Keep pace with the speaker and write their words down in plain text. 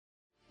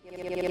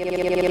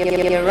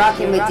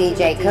rocking with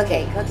DJ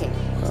Cookie,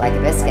 like a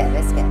biscuit,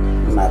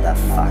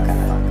 motherfucker.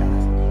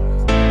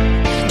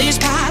 These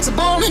pipes are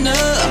balling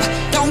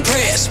up. Don't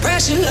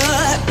press your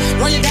luck.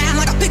 Run you down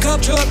like a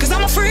pickup truck. Cause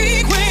I'm a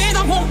freak when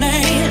I want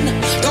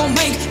land. Don't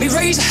make me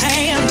raise a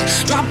hand.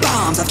 Drop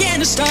bombs,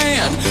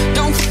 Afghanistan.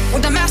 Don't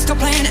with the master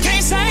plan.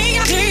 Can't say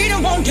I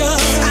didn't want you.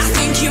 I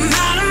think you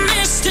might have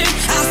missed it.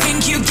 I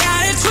think you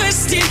got it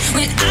twisted.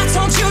 When I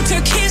told you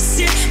to kiss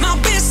it. My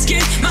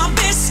biscuit, my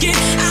biscuit.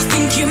 I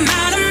think you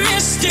might have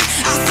missed it.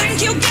 I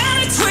think you got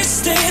it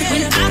twisted.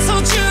 When I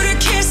told you to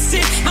kiss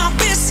it. My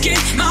biscuit,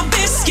 my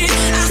biscuit.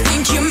 I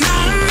think you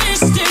might have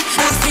missed it.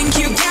 I think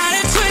you got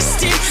it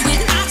twisted. When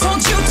I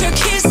told you to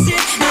kiss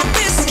it. My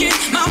biscuit,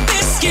 my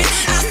biscuit.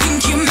 I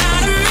think you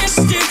might have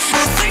missed it.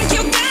 I think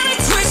you got it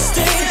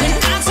twisted. When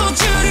I told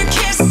you to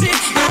kiss it.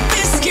 My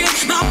biscuit,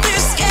 my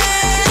biscuit.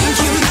 I think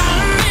you might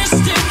have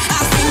missed it.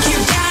 I think you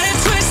got it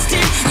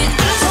twisted. When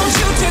I told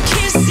you to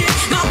kiss it.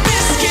 My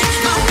biscuit,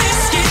 my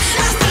biscuit.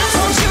 I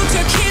told you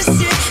to kiss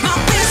it. My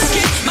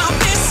biscuit, my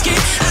biscuit.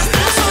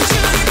 I told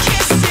you to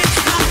kiss it.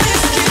 My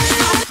biscuit.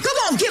 Come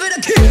on, give it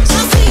a kiss.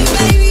 I see you,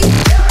 baby.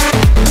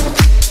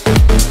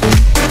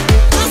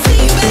 I see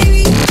you,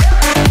 baby.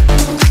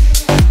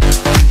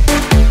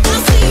 I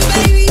see you,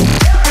 baby.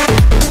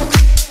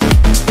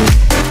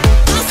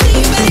 I see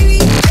you, baby.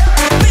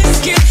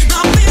 Biscuit,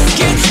 my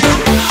biscuit.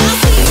 I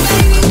see you,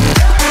 baby.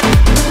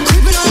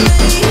 Creeping on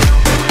me,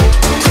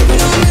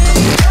 creeping on me.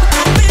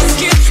 My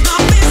biscuit, my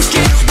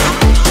biscuit.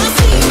 I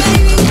see you,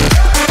 baby.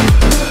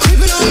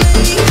 Creeping on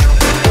me,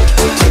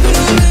 creeping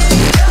on me.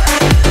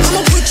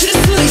 I'ma put you to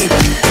sleep.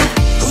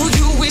 Who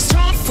you is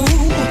trying to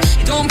fool?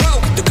 You don't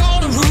broke the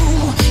golden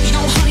rule. You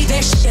know, honey,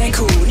 that shit ain't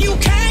cool. You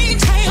can't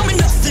tell me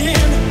nothing.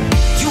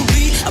 You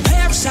be a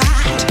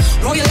parasite,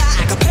 roll you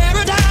like a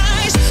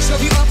paradise.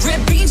 Serve you up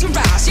red beans and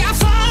rice. Yeah, I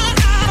thought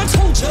I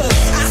told you.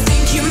 I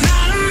think you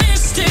might have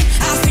missed it.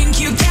 I think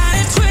you got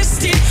it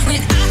twisted.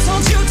 When I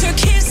told you to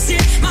kiss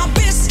it. My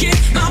biscuit,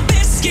 my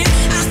biscuit.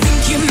 I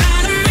think you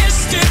might have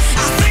missed it.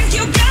 I think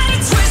you got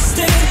it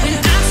twisted. When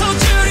I told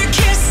you to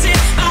kiss it.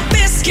 My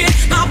biscuit,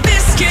 my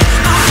biscuit.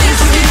 I think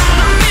you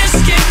might have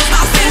missed it.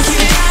 I think you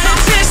got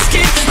it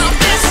twisted. My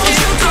biscuit,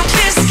 my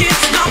biscuit.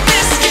 My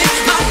biscuit,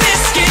 my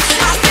biscuit.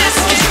 I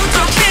told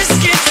you to kiss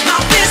it. My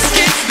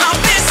biscuit, my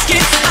biscuit.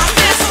 My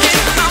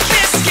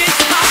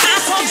biscuit, my biscuit. I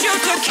told you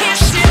to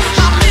kiss it.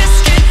 My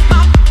biscuit,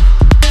 my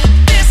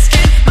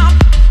biscuit. My biscuit, my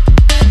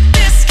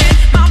biscuit.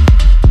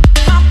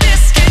 My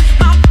biscuit,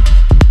 my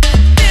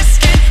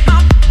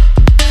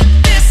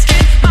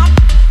biscuit. My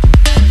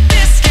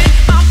biscuit,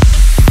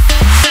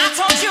 I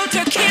told you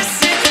to kiss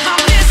it. My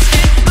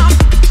biscuit, my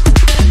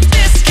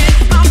biscuit.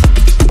 My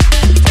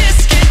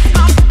biscuit,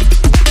 my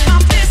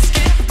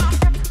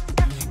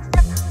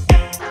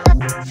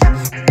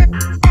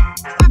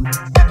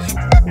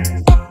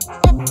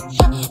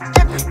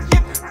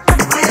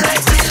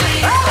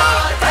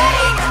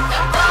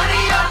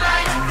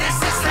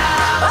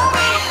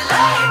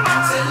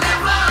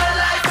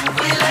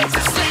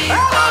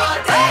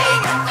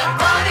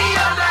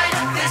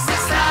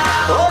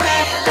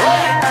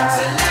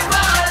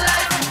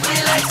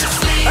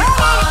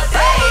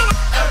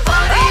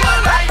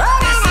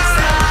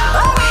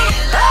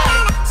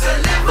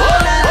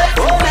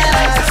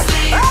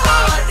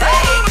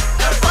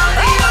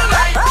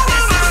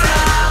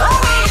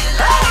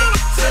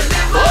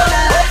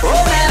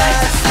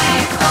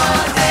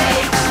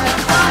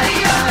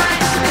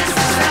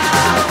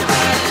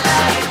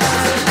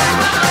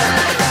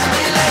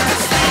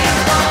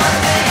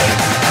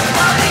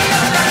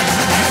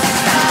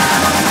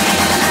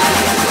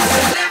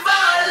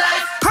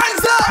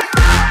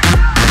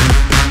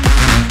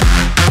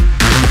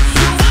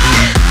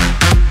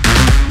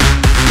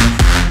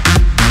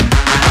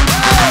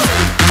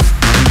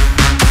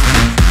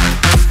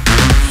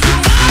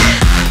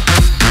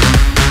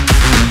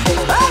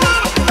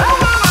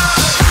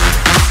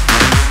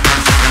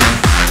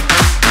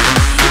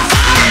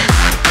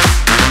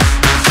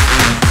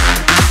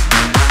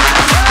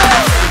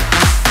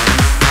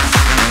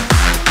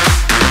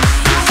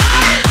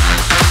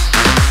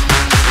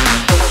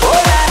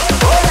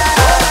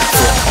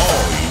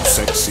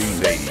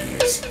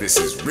This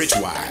is Rich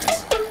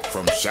Wise.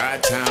 From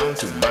Chi-Town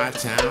to my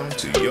town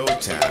to your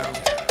town.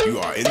 You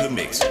are in the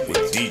mix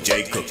with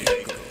DJ Cookie.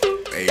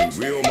 A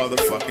real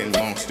motherfucking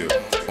monster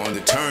on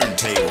the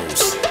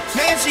turntables.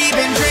 Man, she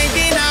been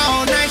drinking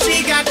all night.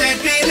 She got that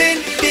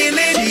feeling.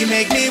 She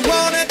make me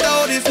wanna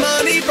throw this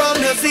money from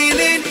the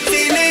ceiling.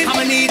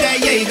 I'ma need that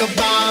Jaeger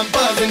bomb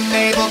buzzing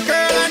neighbor.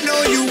 Girl, I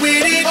know you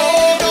with it.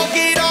 Oh, don't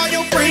get all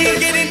your friends.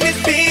 Get in this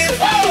biz.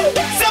 Whoa!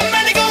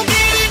 Somebody gon'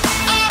 get it.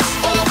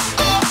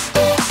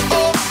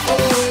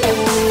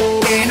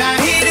 And I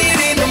hit it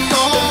in the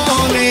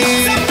morning.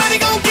 Somebody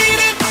gon' get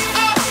it.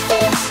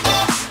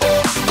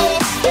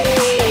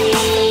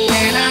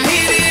 And I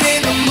hit it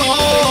in the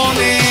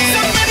morning.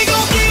 Somebody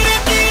gon' get it.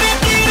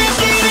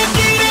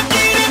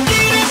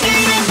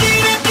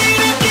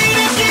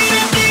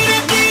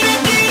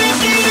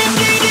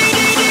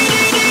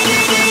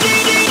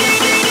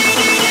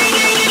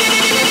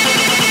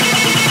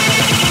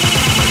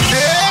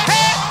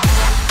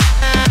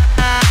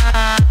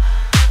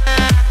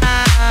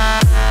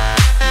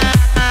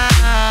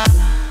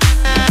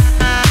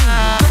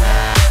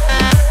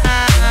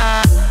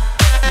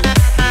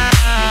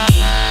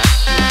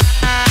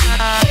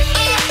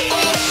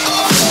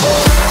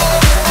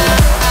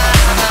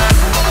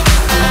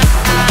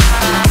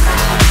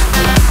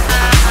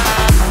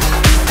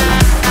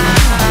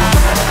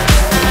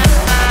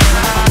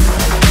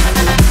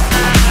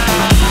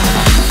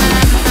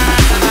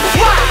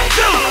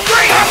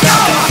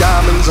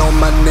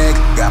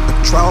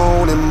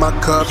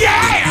 cup. Yeah.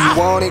 If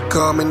you want it,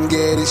 come and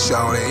get it,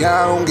 shawty.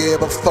 I don't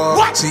give a fuck.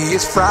 What? See,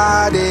 it's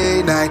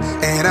Friday night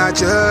and I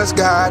just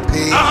got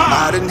paid.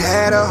 I done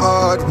had a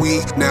hard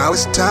week, now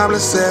it's time to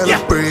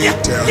celebrate.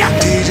 Tell the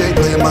DJ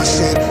play my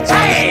shit, tell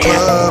that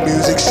club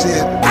music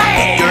shit.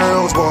 The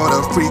girls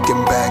wanna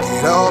freaking back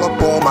it all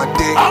up on my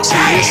dick. See,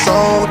 it's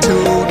on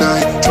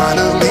tonight, trying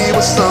to leave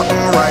with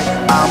something right.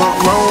 I'm a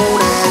grown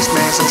ass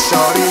man, so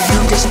shawty, you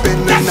can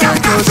spend the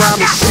night. Cause I'm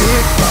the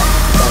shit,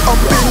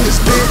 up in this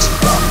bitch.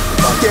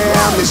 Yeah,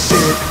 I'm the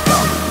shit,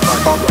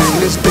 up in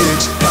this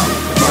bitch.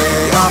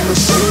 Yeah, I'm the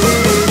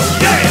shit,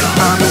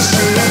 I'm the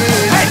shit.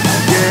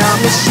 Yeah,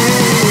 I'm the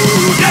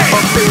shit,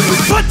 up in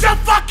this. Put your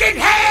fucking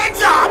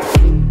hands up!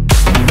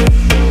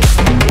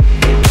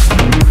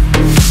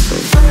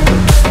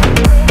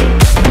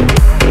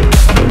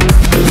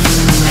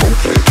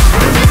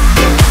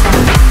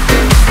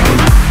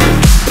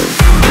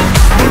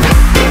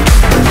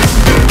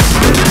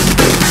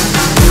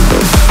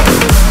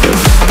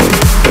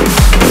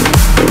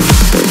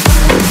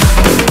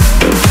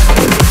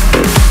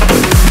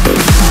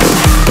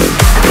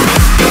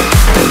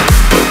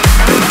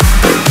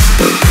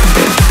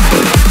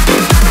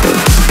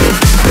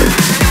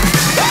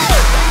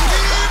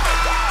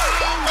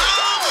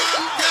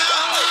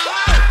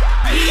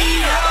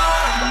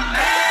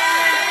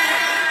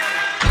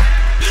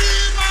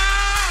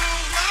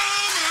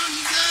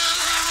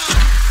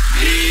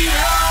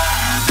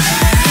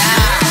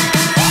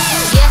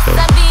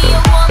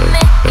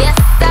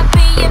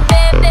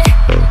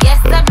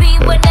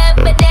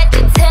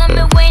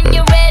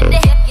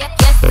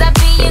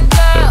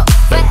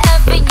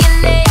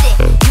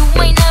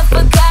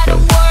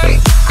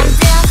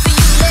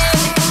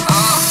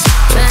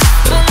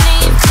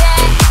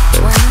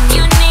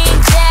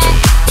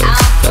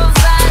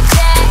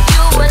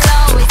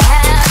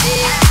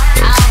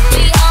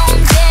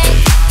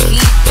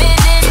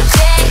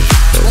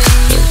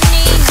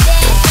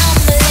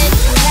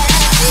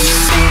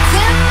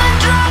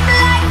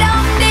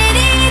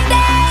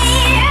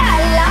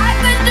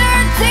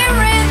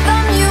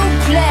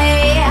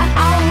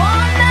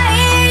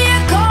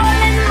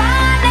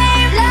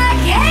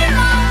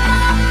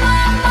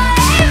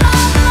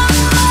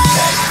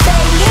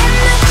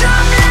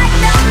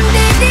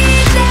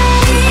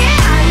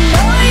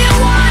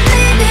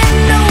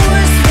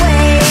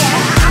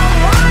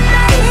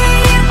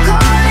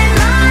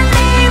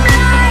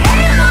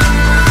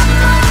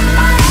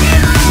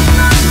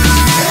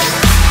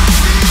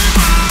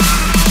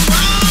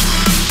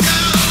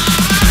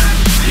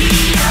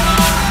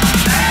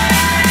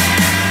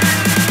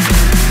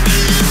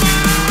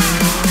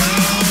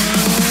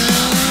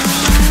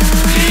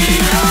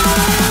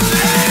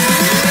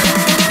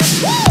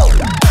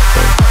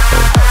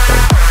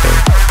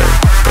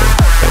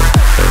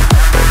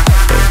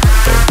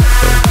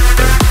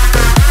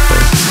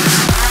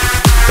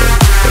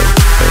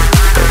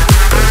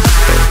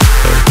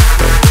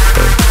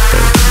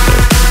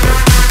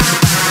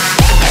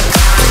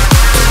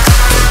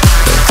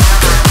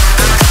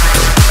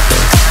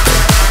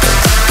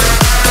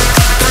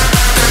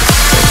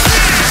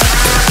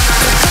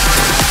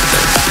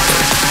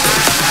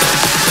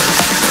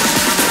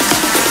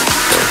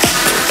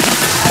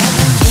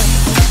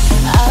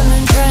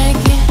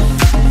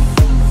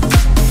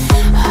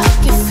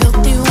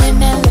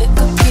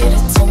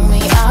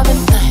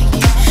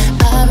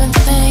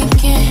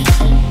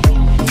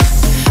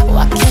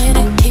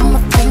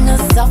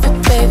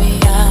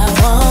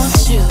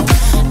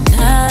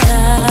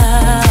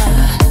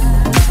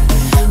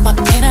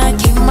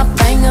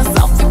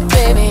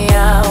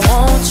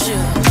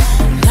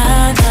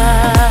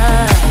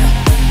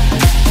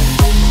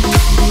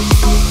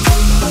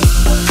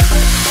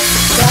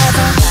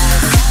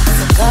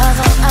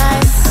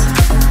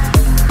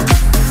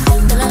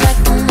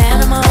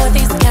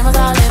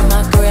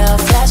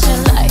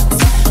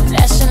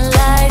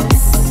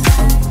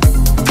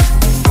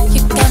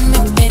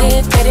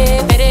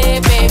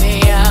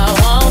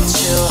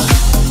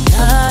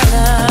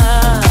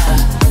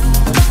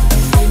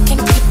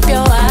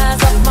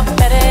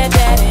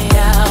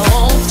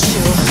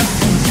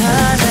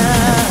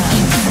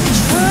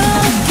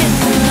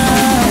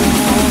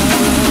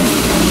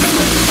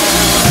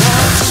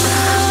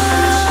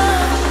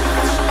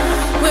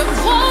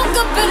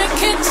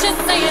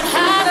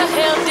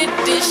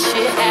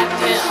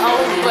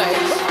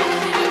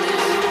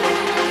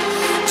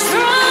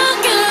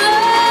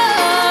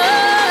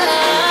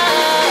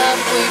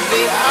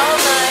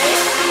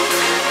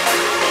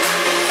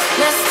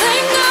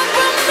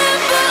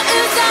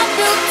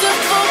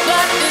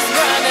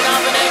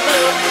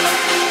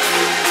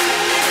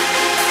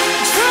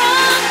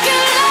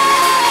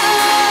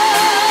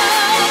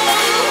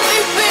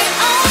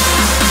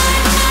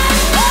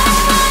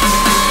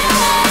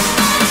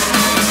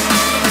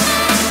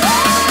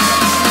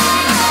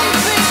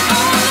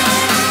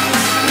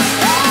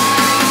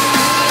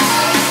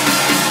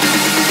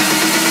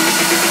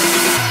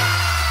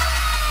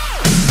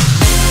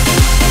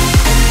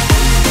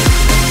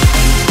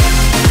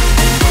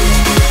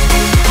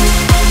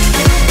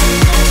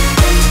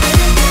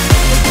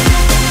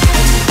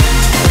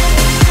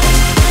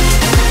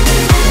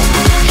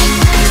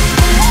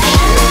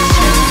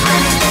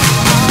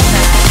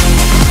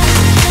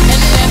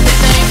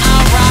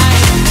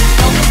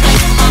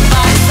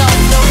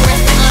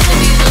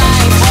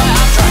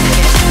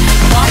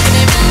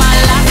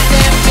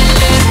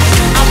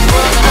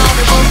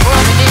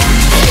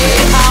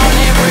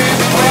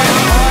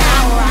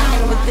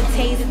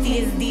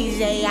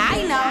 DJ,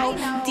 I know.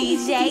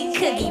 DJ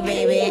Cookie,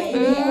 baby.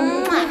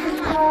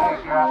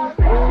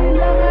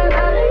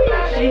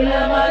 She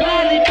love my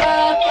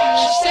lollipop.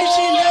 She say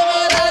she love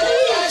my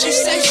lollipop. She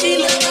say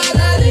she love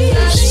my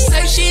lollipop. She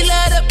say she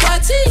love the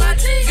party.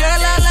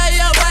 Girl, I love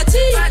your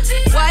body.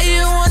 Why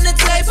you on the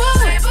table?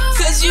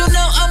 Cause you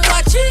know I'm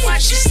watching.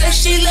 She say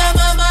she love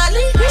my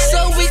Molly,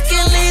 so we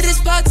can leave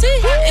this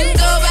party and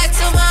go back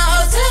to my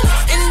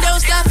hotel. And don't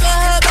stop for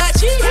her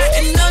bachi.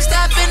 And don't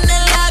stop in the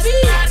lobby.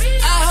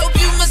 I hope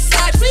you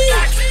massage me.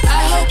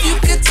 I hope you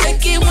can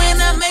take it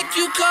when I make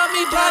you call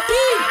me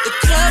Poppy. The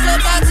club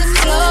about to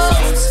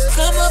close.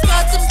 Come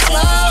about them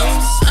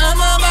clothes. I'm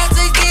about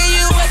to give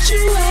you what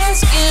you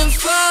asking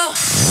for.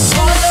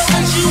 All of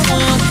what you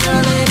want,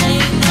 girl, it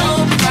ain't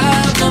no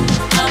problem.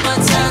 I'ma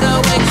tell the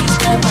waitress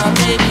that my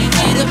baby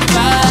need a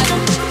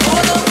bottle.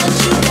 All of what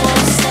you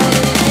want, say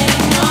it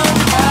ain't no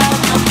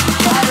problem.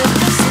 Gotta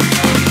listen,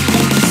 baby,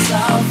 make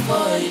this all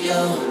for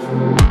you.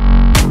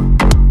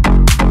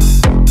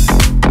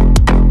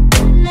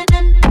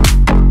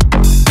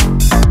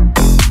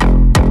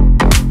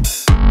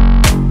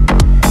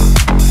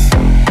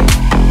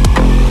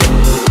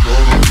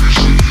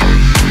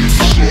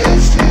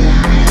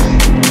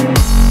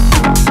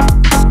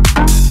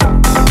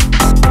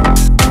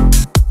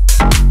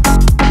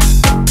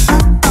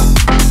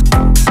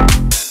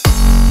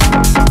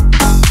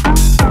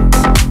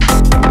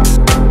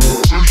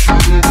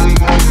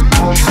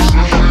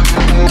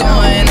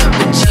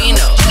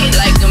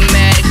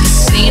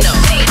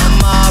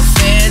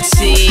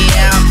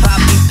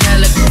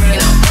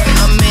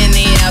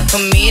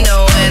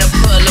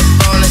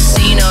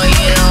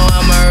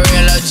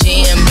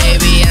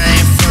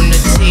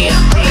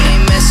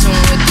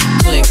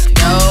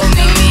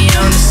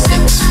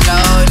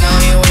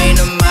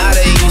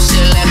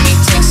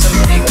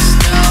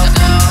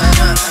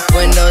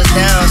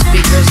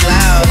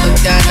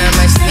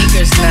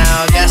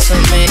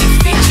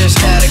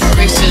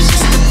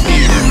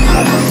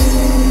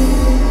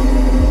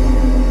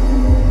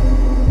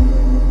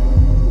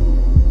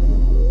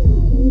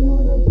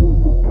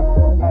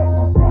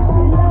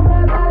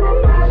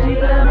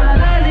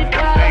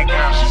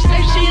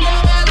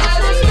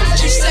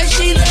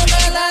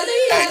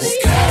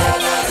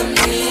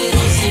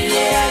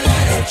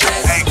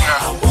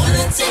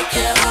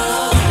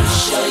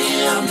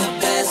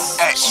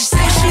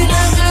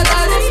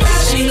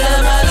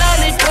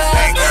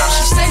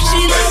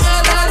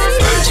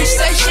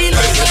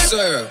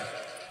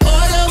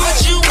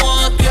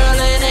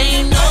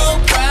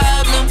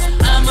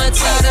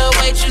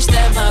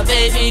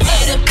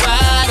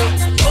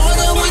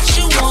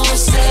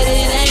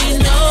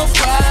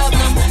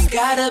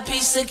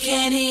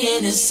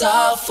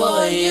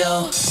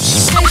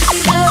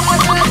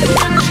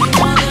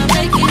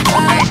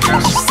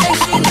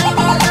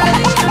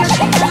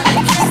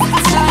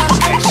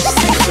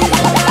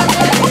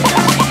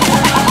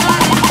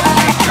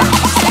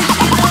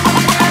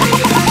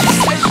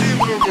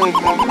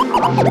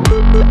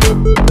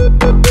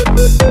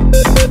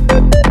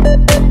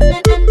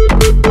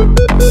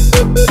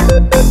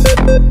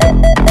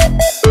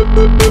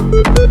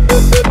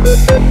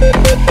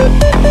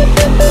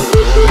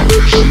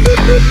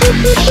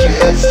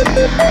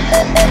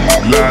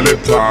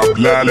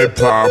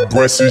 Lollipop,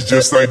 breasts is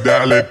just like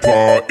Dolly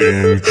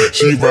Parton.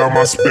 She ride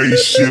my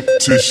spaceship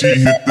till she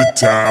hit the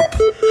top.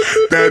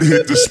 That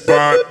hit the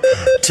spot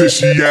till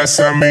she asks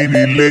how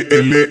many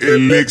little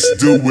licks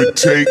do it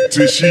take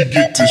till she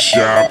get to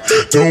shop.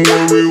 Don't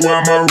worry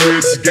why my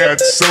wrist got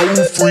so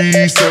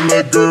freeze. Tell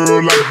a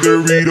girl like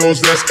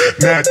Doritos that's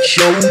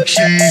nacho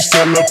cheese.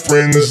 Tell her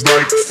friends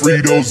like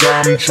Fritos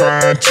I'm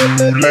trying to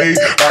lay.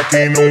 I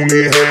can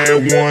only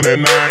have one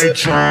and I ain't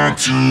trying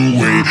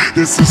to wait.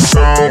 This is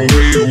song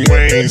with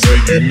Wayne, so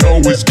you know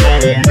it's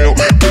gon' melt.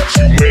 But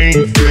you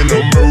ain't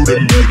finna murder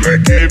me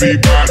like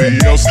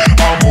everybody else.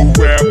 I'ma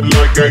rap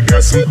like I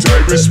got some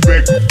tight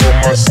respect for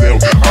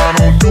myself. I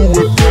don't do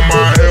it for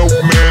my health,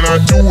 man, I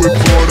do it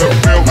for the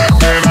belt.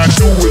 Man, I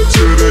do it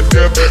to the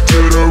depth, to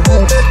the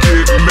roof.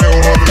 Get melt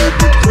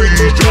 100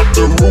 degrees, drop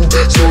the roof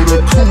so the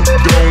coop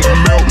don't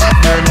melt.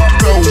 Man, the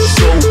flow's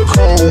so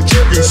cold,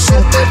 chicken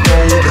soup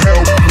won't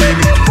help. We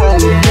need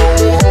promo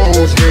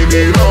hoes, we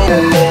need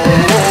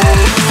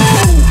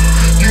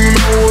you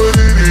know what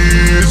it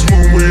is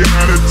when we're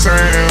out of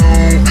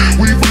town.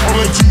 We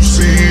ballin' 2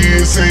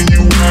 cents and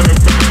you out of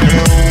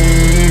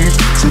bounds.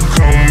 So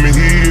come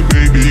here,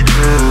 baby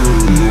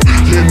girl.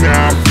 You're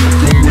now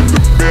fucking with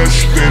the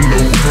best in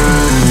the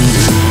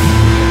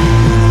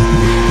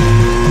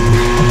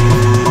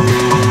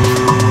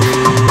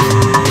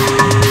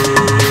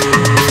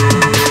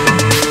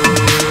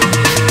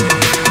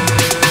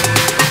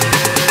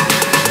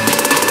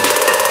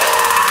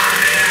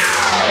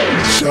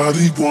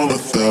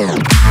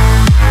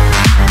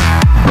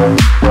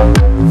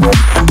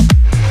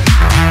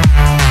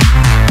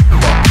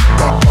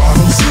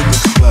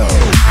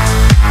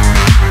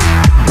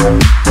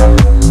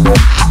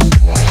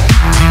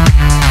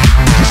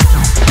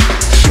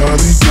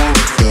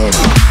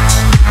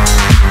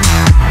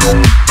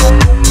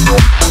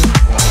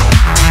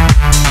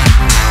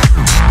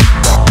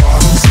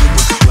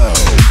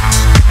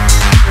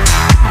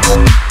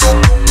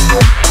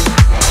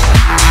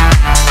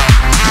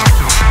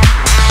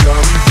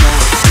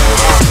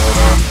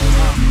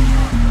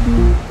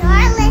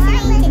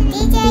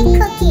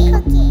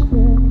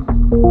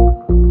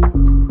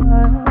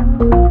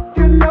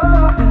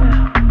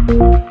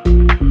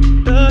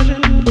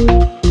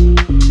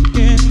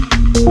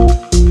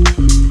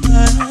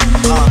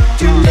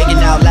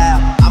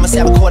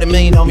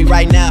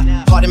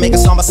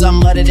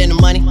something other than the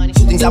money.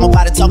 Two things I'm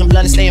about to talking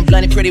blunt and staying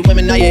blunt. Pretty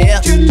women, are you here?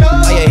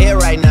 Are you here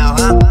right now,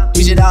 huh?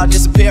 We should all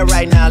disappear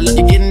right now. Look,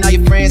 you're getting all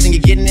your friends and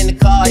you're getting in the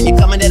car and you're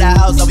coming to the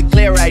house. Are we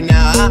clear right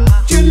now, huh?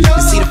 You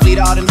see the fleet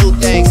of all the new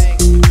things.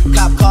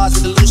 Cop cars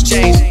with the loose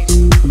change.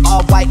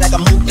 All white like a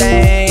mood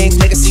things.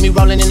 Niggas see me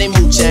rolling and they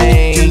mood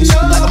change.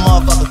 Like a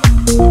motherfucker.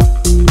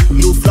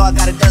 New floor,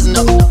 got a dozen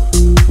of them.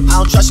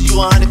 I don't trust you, you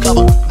are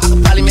undercover. I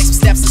could probably make some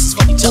steps, this is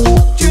fuck each other.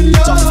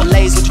 Talking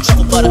fillets with the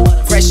truffle butter.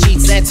 Fresh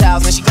sheets and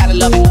towels, man, she gotta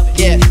love it.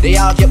 Yeah, they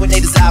all get what they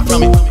desire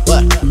from it.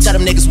 But tell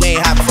them niggas we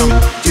ain't hiding from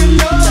it.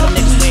 Tell them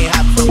niggas we ain't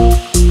hiding from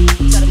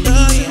it. Tell them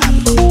niggas we ain't hiding from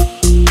it.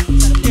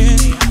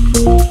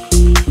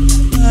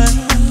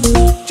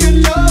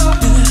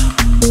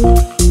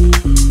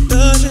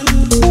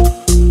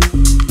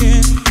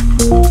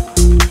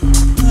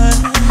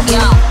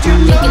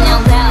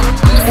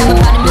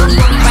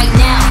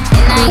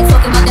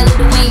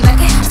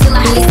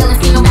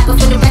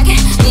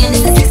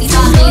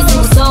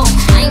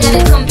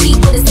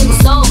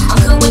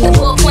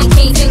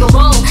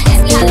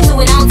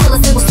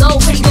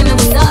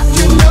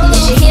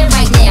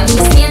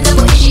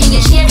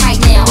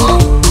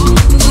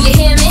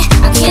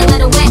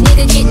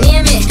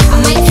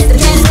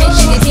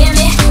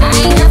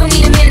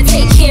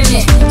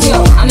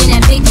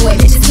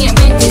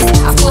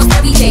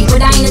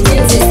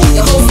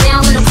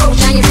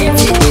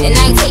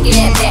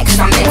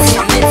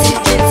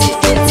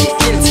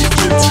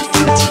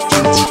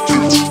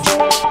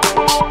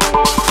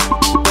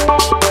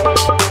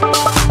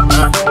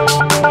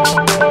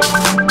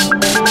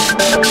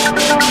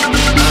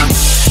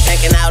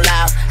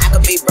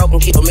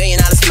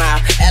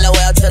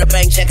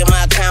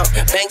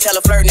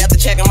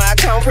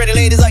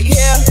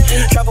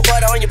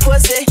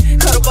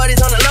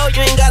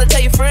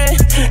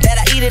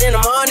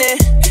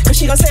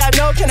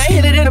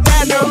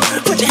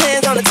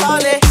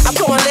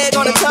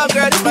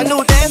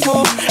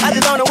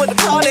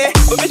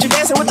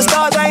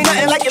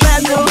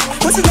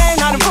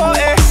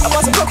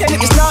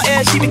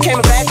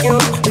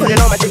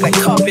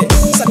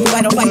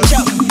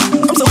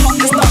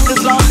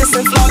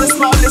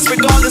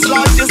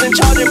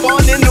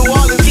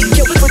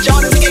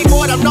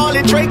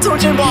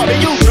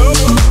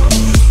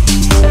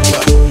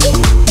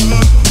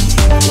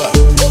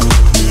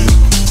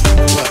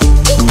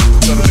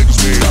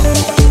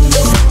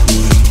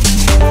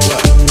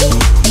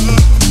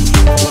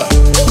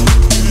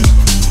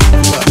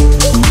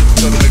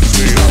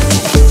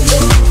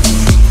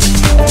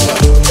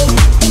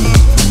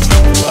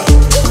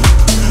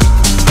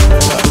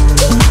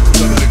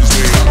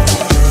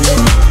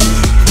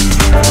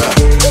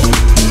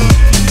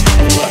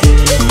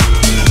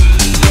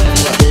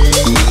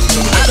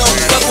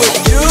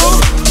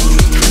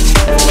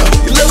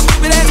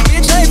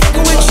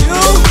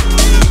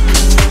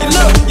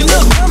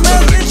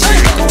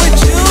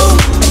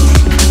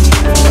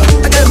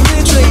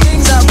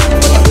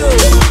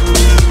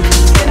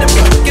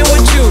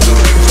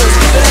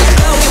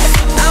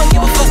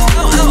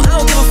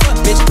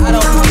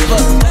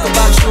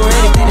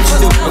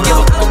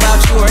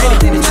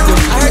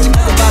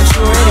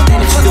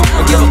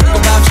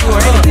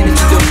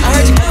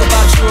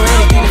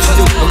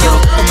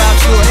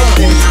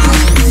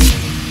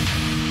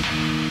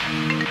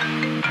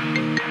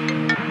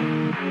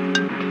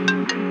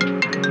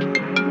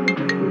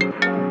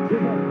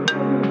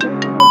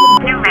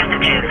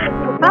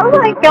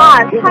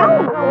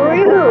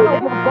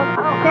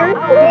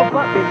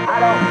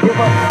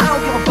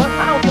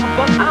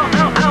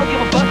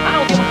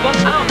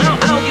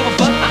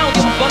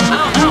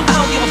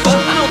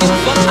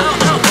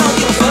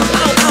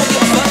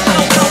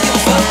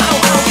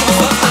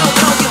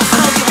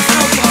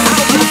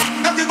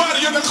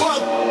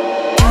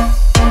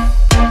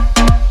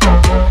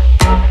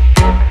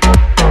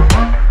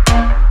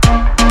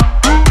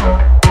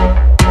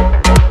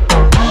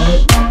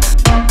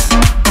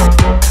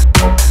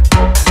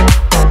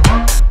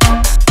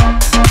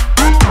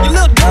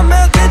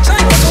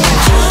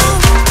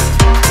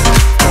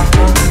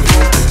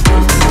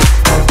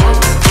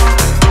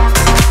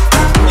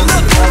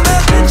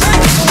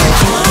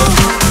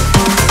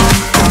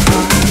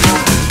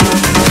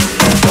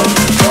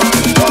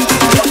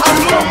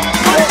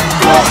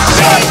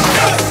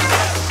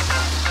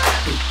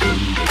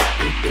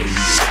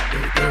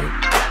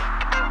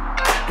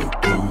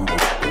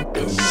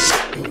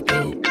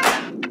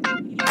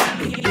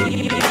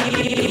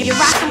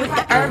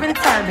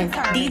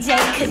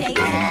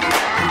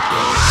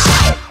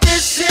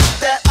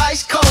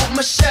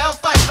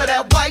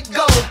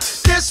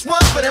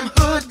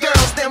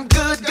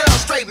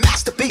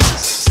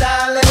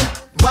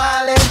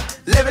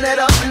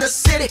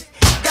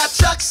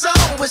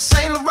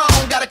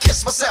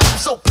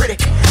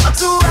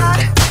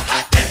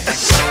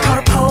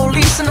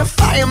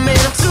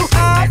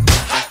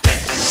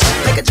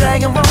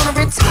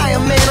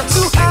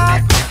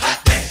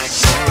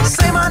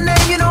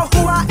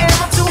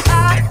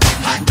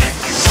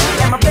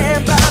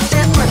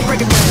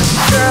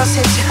 Girls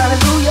hit you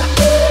hallelujah.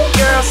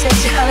 Girls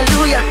hit you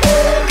hallelujah.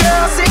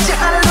 Girls hit you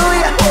hallelujah.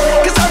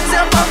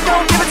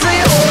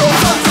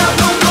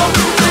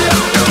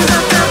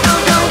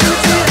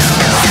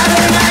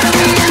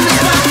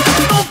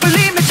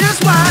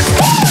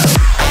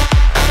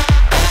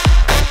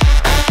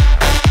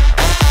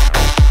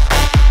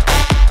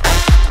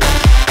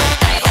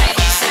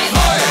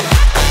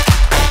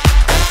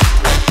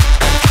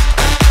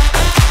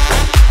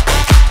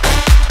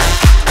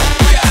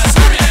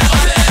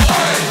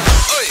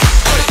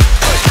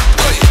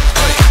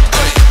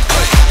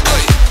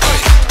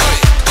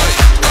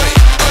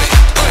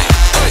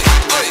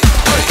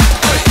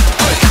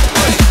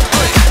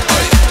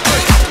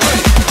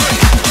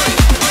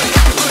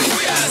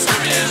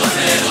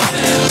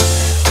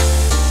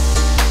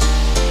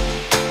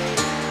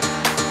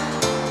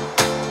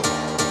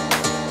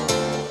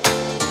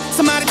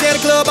 tell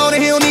the club owner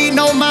he don't need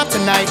no mop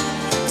tonight.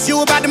 Cause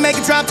you about to make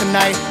it drop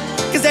tonight.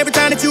 Cause every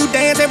time that you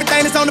dance,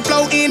 everything that's on the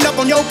floor end up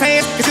on your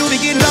pants. Cause you be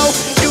getting low,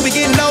 you be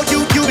getting low,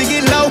 you be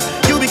getting low,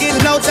 you be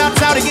getting low, top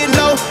to getting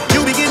low,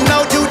 you be getting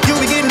low, you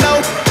be getting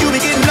low, you be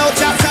getting low,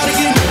 top to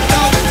getting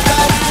low.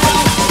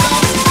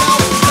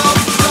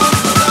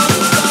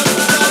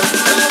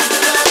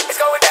 It's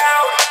going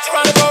down,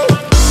 Geronimo.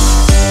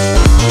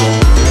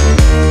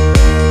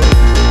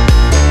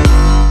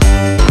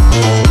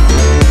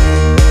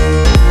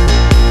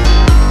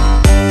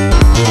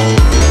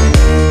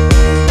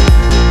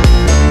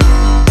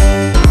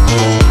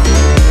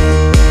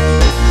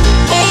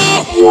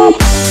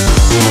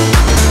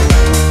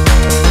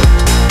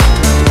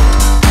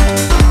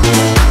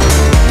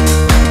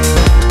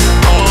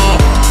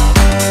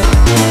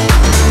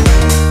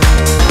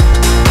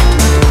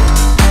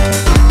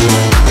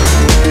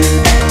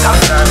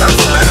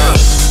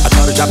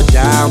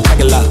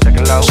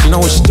 She know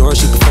what she doing,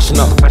 she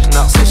professional.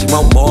 Say she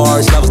want more,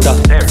 it's levels though.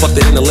 Fucked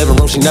it in the living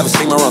room, she never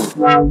seen my room.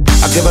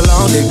 I give her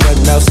long dick,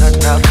 nothing else.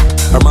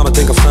 Her mama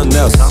think I'm something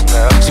else.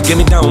 She get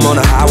me down on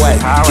the highway.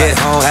 Get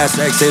home, have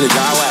sex in the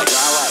driveway.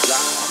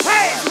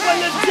 Hey, what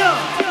you do?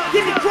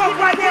 Get me drunk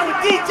right now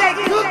with DJ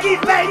Cookie,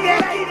 baby.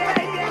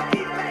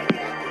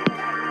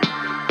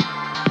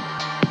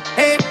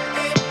 Hey,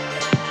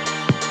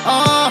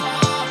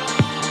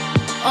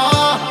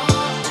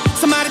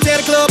 somebody tell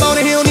the club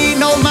owner he don't need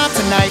no mop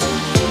tonight.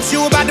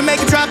 You about to make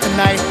it drop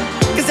tonight.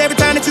 Cause every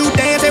time that you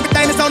dance,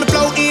 everything that's on the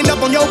floor end up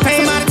on your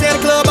pants. Somebody tell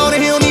the club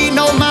owner he don't need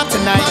no mop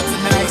tonight.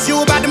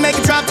 You about to make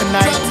it drop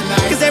tonight.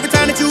 Cause every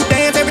time that you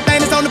dance,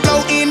 everything that's on the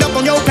floor end up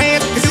on your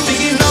pants. Cause you be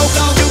getting low,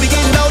 you be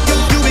getting low,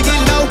 you be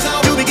getting low,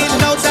 you be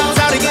getting low, top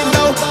to getting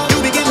low,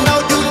 you be getting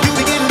low, you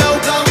be getting low,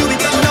 you be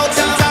getting low,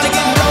 top to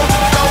getting low.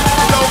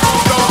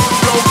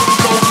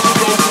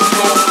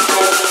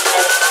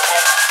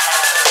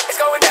 It's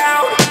going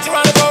down,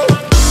 Geronimo.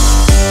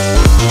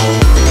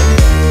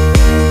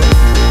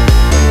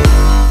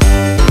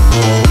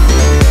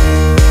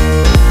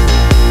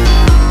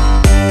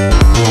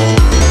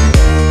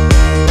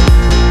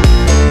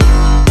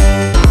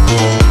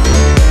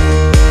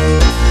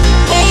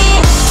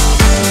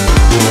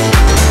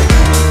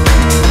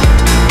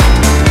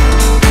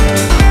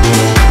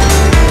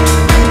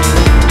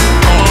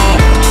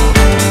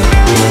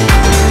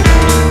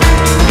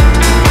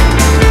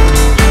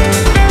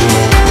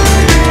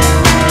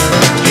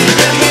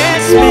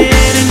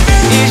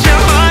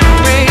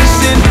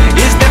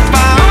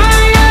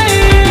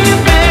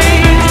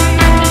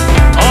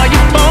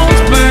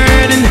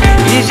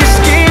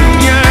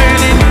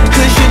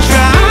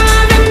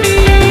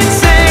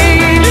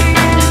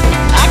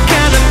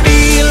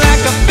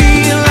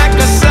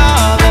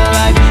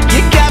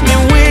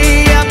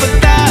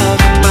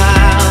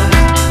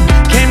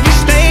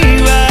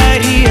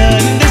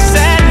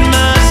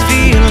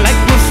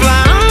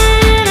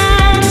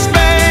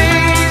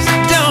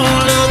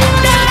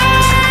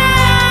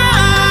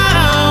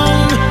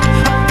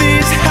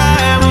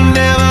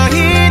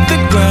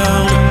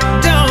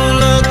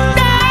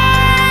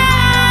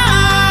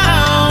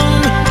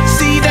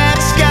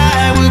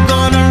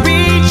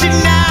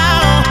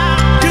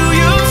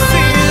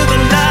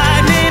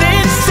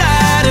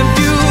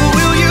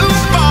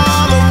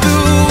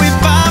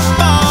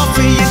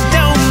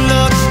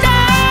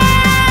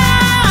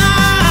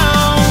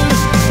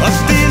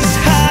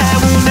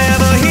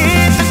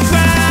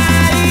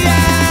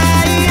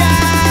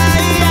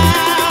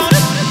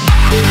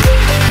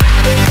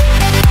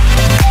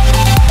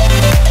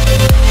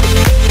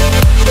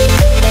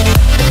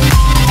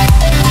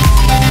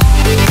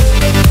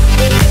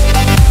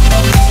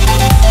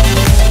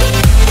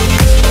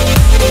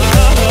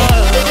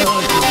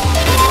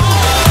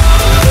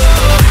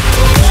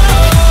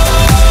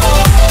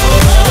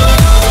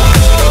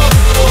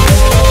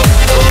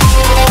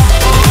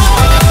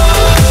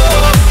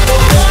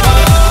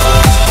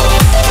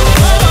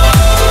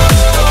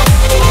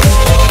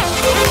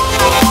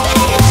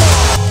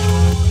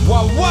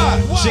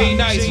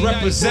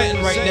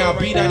 Representing right now,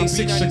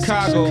 B96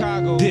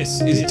 Chicago.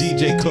 This is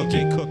DJ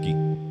Cookie.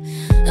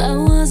 I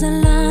was a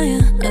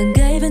liar, I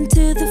gave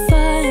into the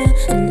fire.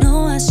 I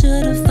know I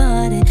should have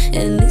fought it,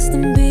 at least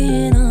I'm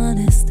being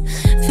honest.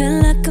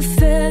 Feel like a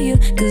failure,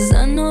 cause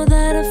I know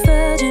that I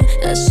failed you.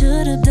 I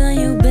should have done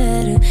you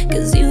better,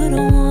 cause you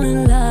don't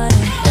wanna lie.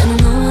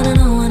 And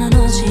I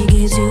know she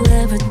gives you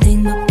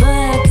everything, but boy,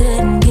 I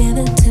couldn't give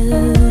it to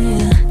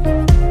you.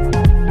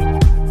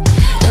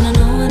 And I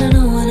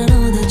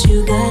know that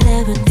you got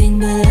everything,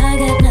 but I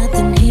got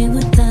nothing here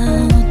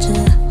without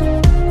you.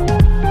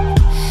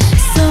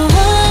 So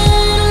I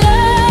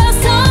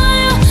lost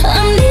all you.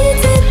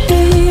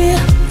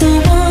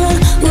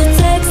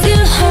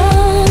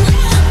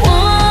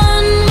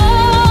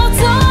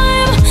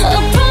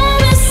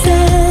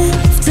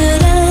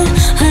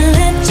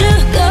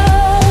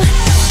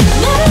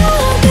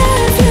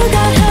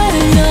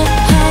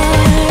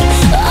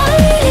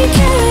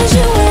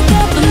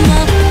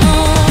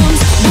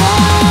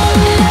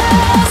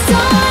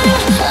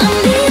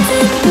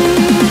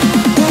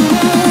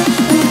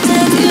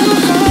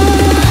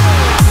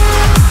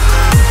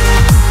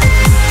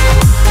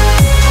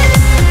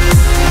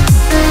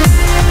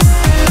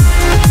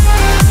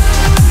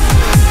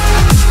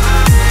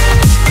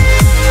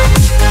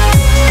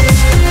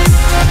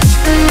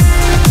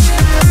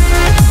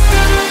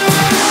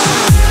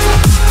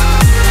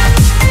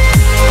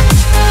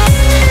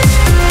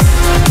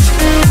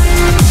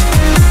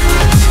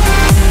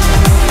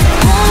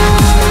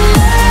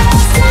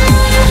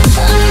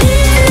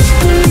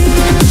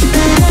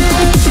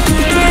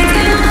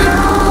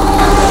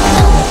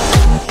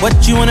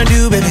 what you wanna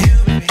do, baby?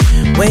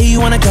 Where you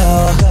wanna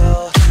go?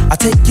 I'll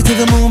take you to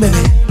the moon, baby.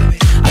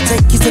 I'll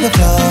take you to the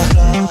floor.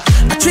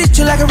 I treat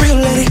you like a real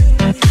lady,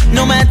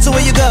 no matter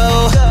where you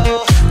go.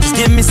 Just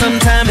give me some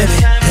time, baby.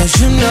 Cause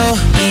you know,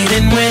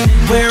 even when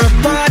we're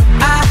apart,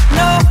 I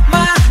know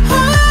my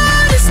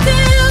heart is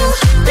still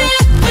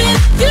there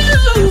with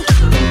you.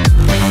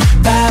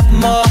 5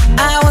 more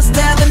hours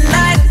till the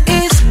night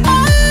is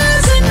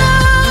ours, and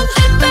I'm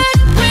in bed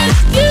with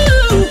you.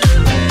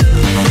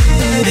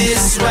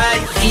 This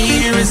right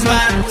here is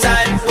my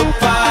type of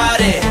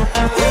party.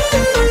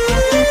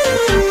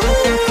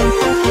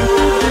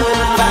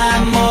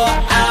 5 more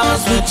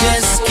hours, we're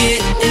just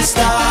getting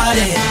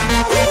started.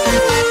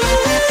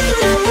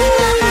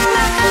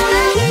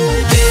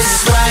 This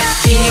right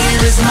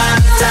here is my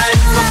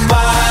type of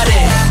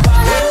party.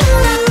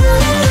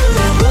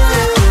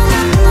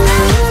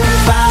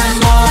 5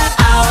 more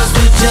hours,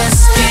 we're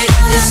just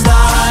getting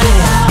started.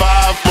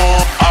 5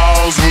 more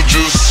hours, we're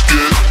just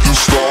getting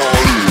started.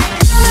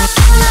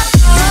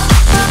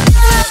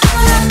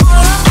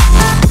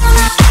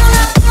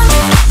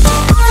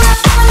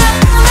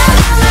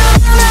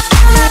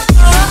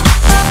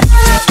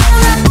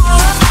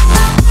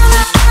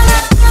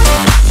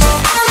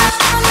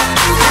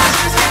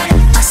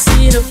 I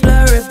see the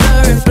blurry,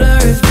 blurry,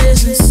 blurry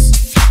visions.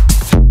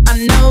 I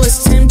know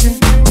it's tempting.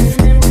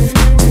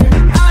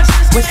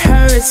 With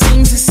her it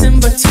seems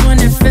December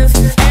 25th.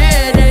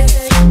 Every day.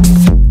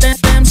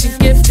 Damn, she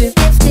gifted,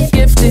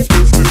 gifted.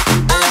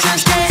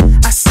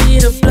 I see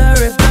the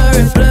blurry,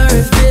 blurry,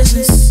 blurry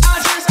visions.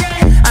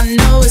 I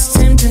know it's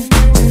tempting.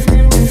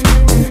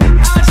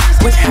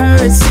 With her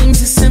it seems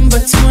December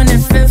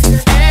 25th.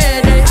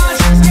 Every day.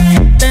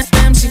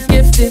 Damn, she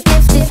gifted,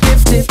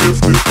 gifted.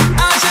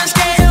 I just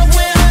can't help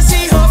when I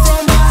see her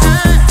from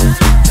behind.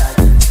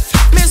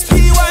 Miss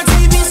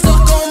PYTB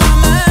stuck on my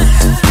mind.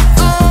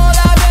 Oh,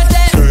 I bet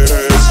that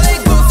probably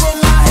good for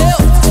my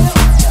health.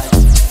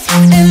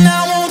 And I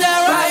want that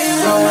right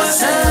from my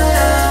side.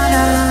 Right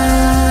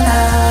here.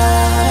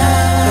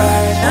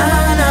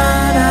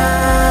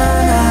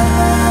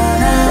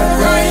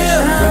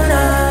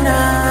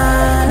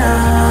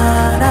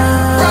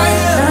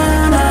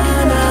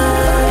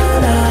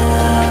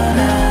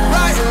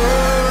 Right here.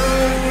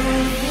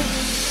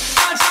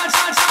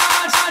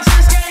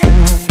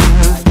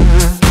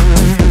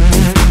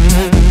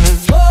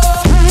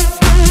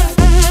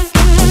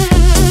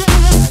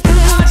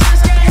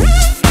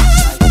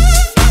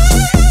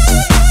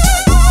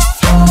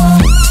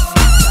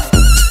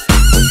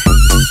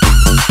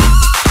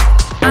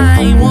 I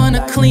ain't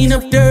wanna clean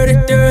up dirty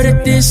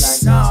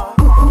dishes,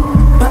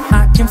 but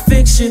I can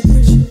fix it.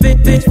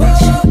 Fix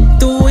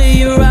the way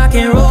you rock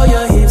and roll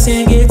your hips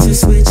and get to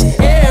switching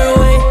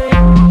airway.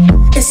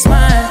 It's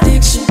my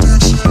addiction.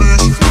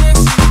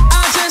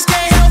 I just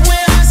can't help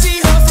when I see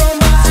her from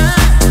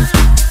behind.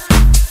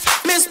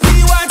 Miss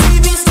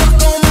PYTB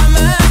stuck on my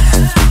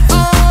mind. Oh,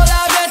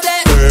 I bet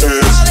that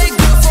probably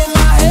good for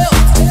my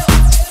health.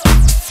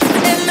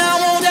 And I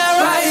want that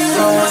right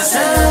from my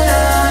side.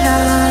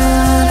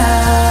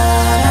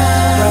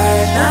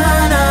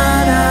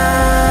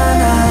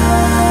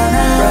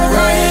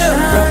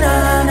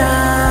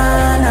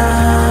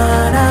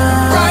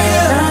 Right here. Right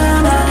here.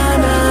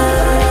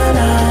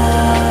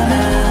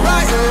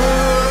 Right here.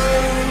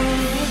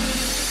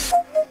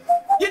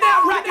 You're now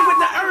rocking with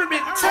the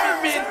urban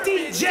turban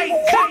DJ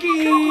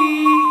Cookie.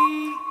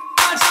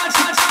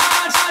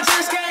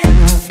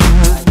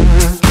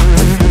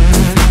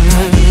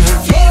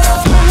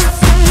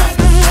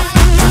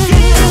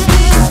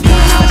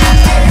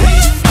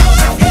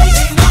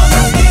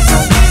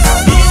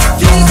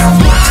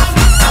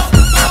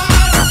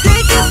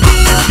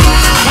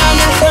 I'm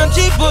a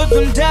country boy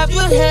from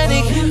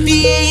Rappahannock.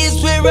 VA is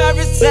where I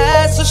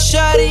reside, so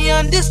shawty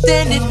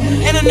understand it.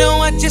 And I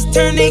know I just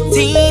turned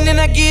 18 and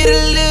I get a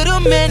little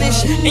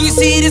mannish. And you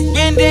see this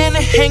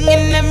bandana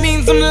hanging, that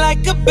means I'm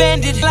like a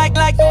bandit, like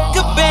a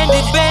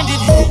bandit.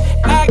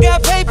 I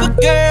got paper,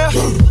 girl,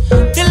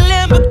 the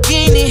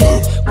Lamborghini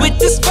with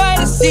the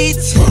spider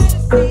seats.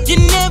 You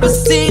never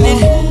seen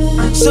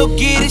it, so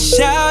get it,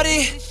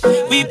 shawty.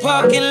 We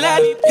parking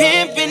lot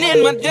pimping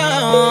in my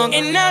dome,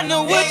 and I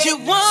know what you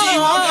want.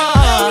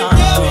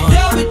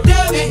 Dub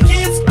it,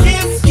 kiss.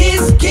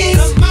 Get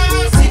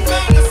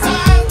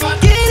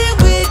it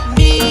with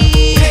me.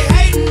 They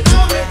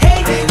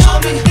hating on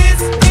me.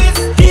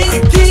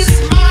 Kiss.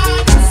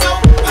 So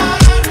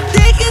fine.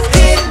 They can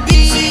get me.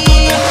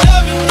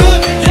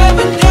 Dub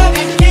it,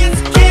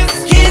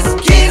 kiss.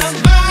 Get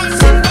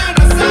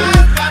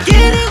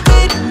it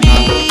with me.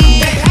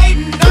 They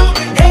hating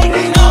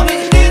on me.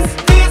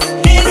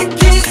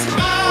 Kiss.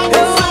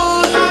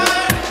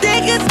 They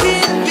can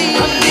get me.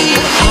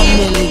 I'm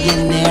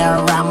millionaire,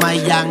 I'm a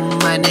young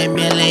money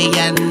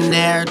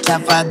millionaire,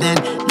 tougher than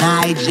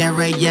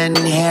Nigerian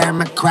hair.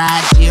 My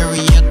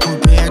criteria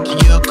compared to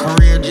your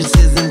career just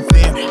isn't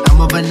fair.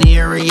 I'm a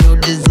venereal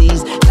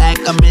disease, like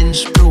a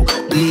menstrual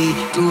bleed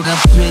through the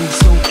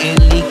pencil and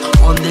leak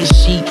on the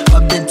sheet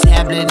of the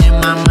tablet in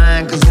my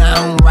mind. Cause I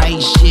don't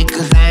write shit,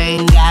 cause I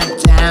ain't got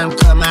time.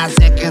 Cut my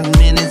seconds,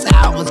 minutes,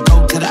 hours, go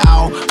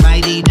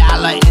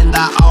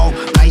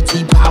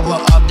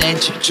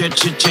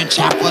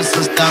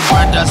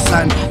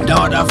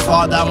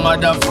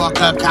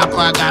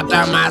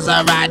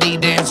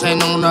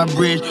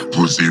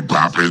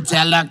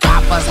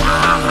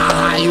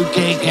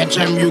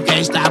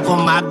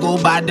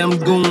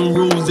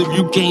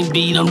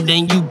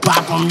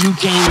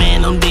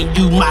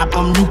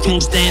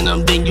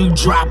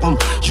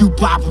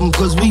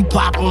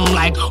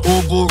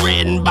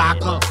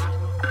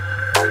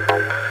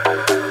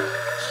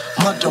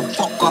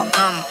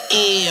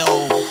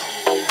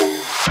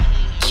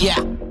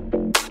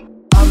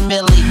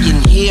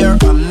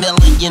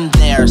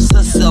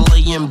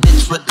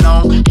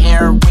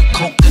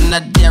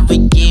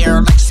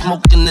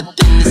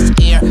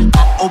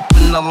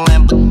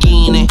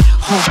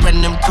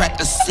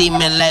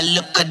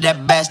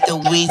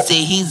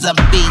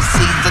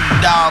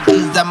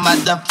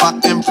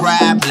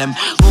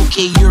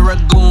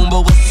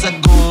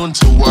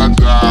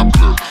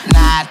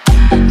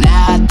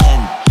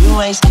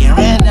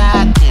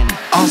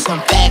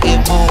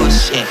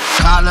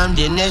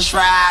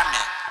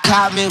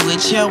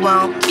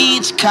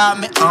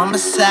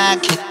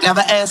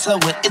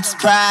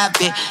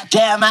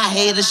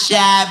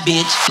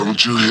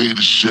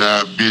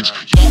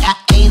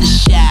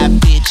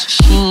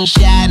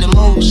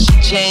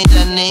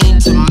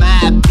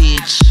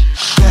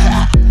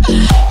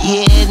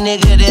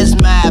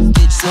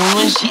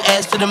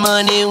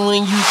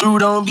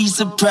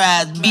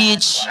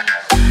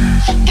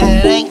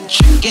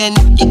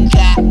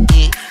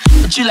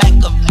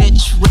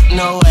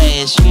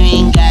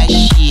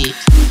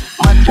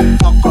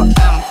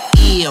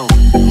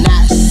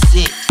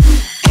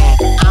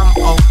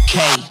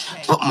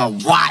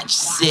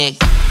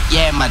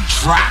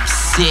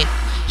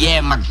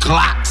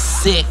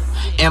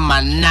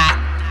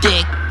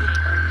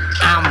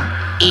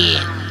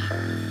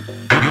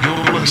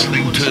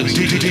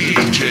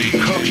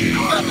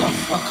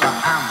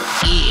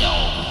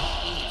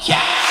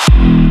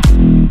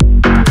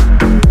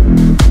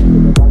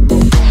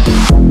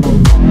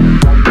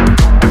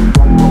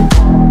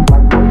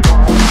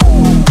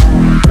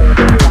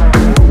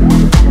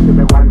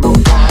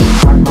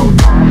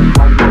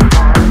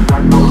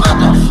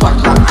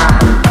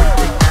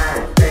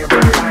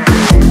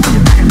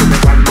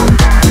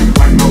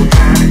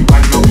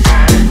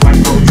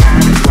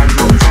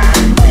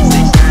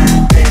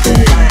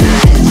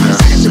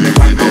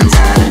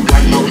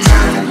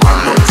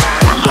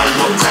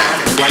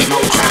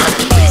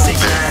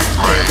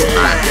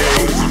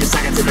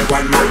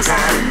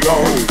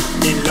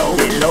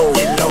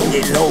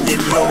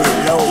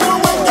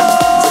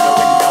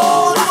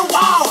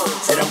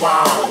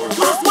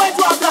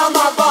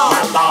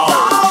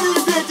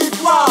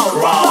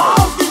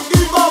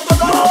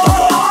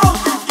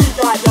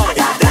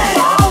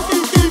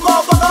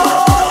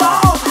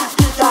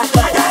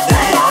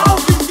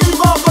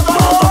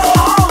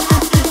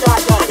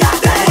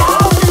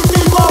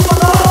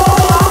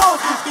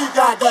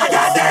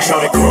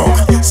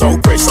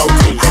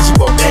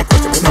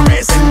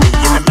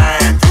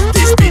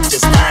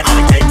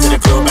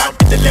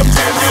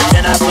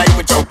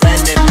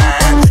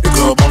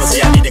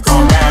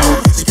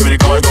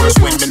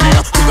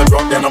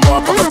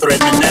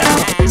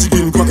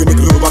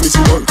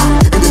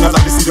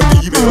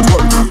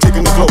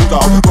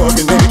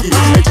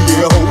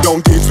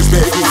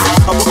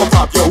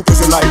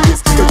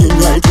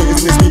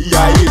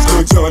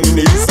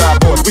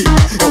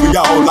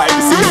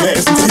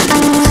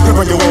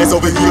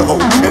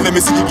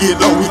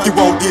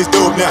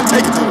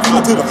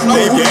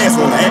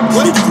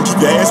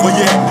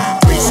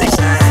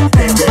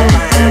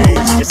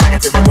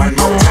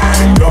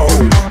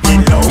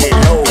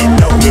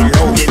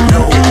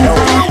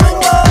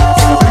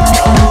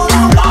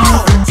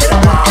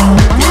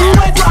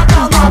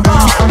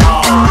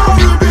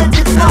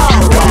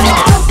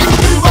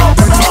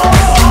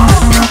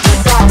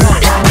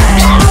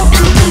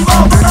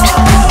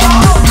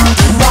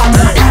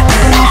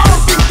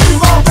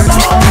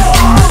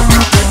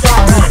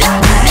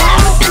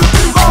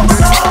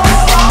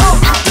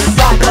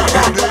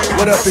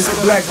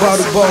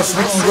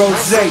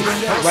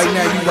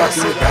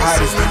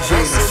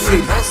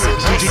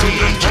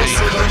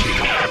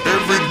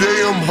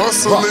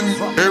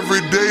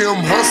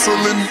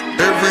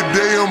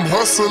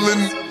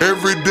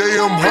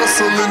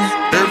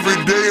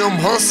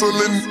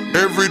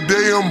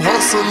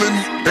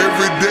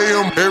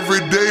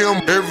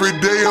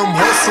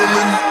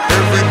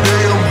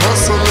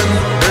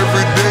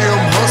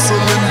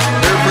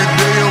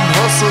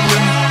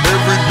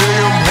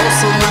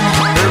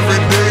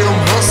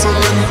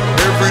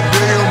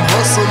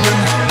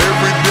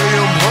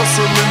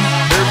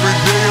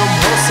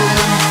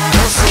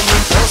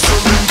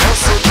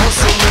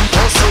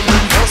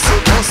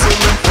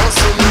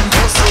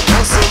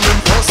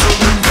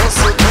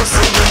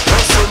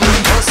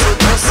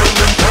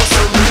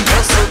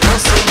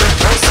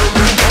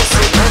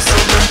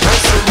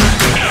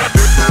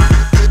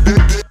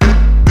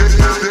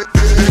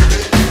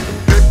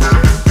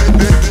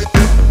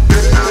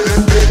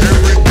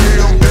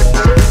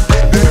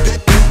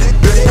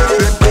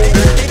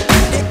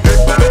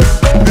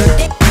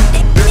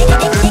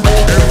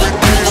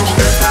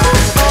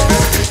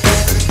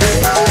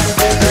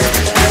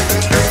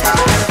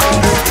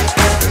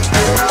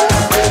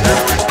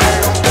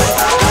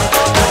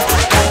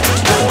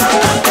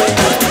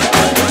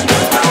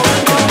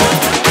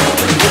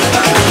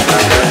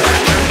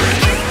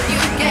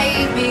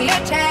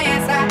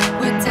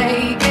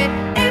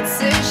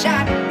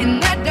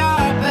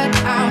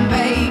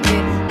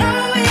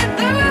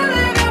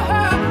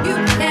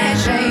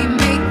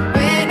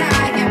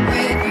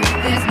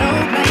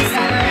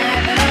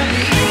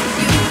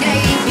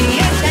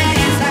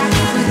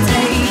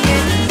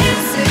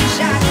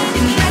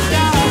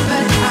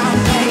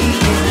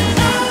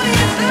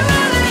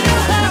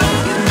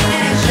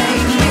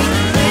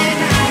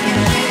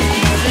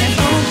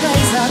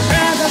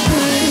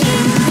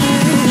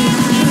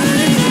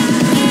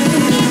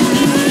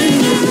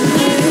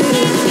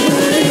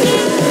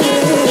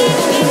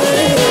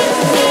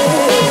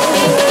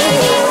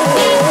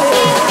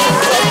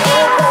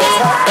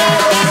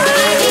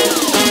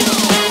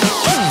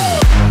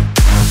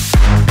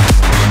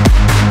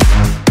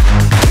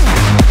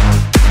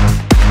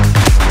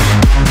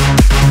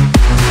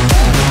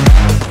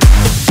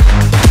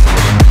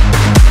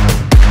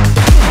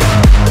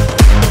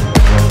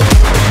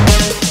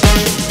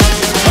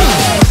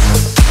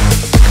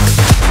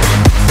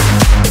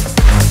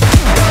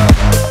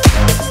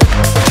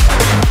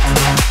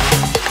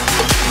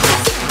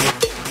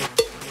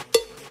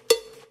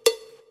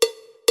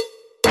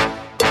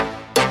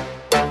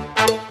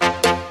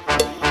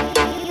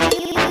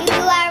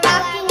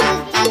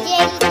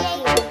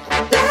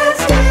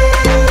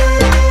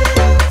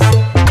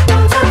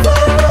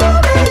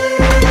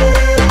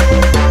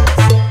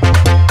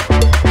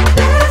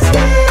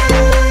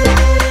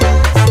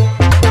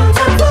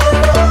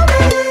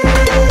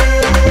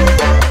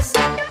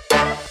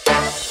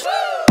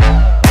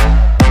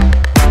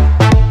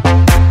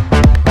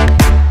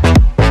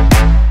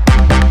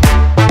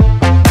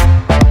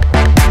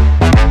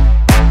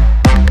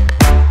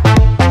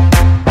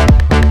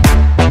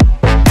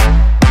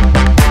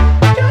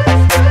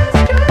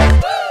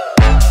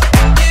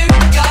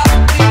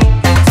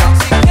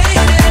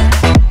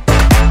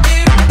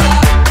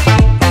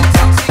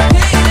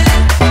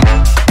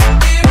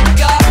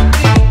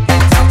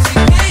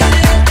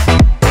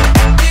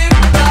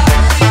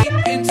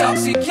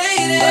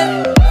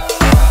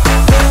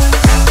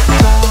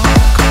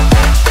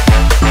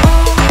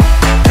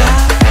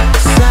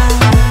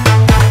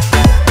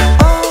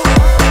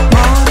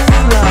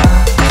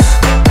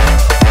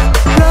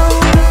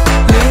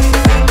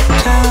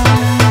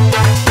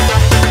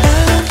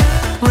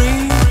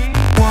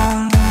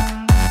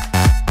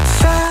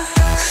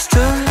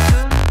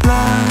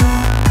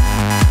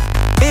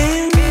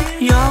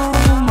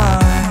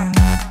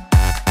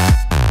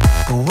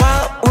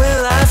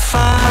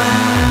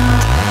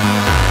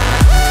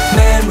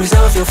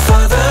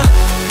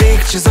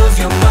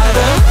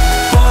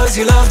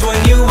you loved when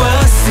you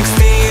were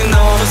 16.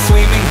 All the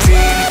swimming team,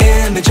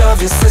 image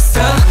of your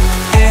sister,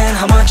 and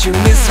how much you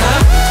miss her.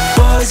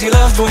 Boys you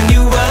loved when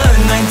you were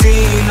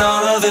 19.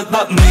 All of it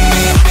but me.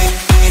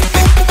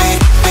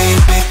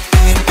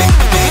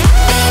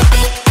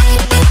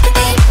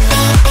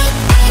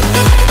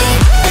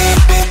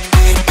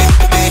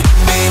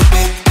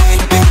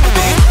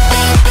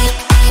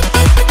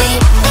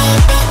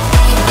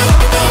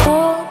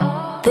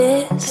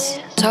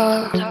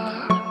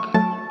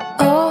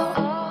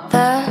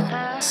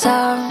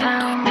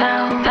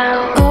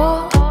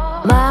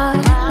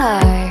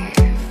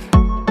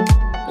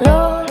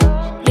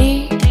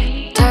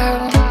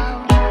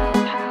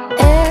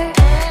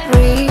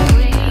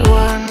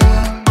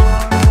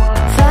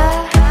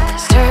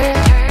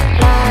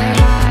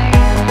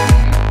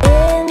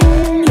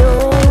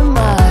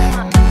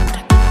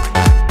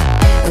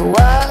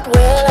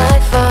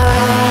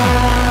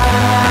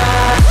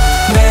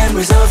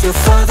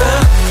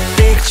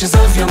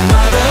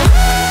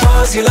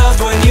 You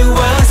loved when you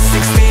were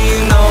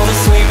 16. All the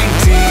swimming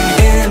team,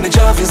 image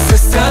of your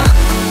sister,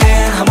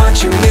 and how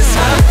much you miss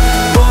her.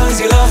 Boys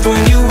you loved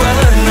when you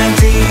were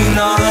 19.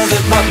 All of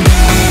it but me.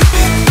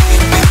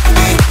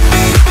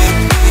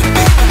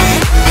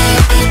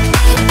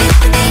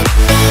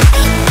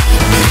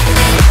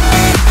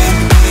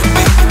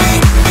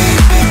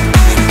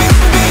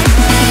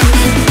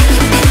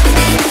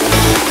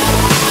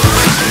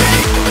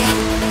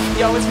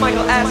 Yo, it's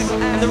Michael S.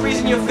 And the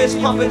reason you're fist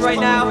pumping right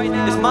now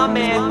is my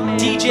man,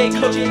 DJ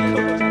Cookie.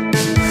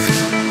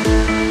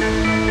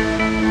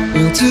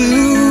 We'll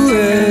do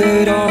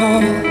it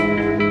all,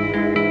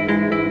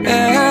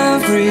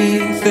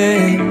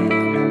 everything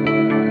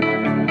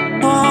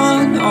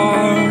on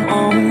our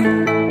own.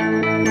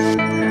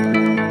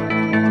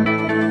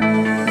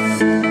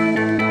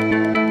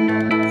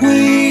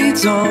 We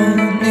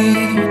don't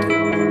need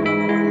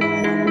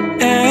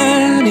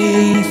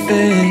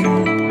anything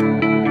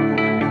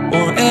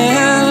or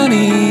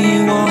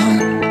anyone.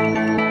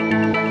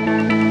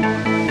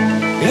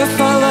 If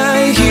I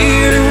lay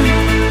here,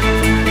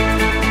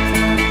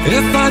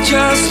 if I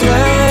just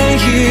lay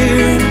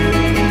here,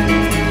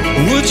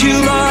 would you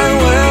lie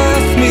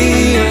with me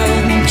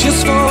and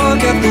just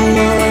forget the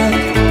world?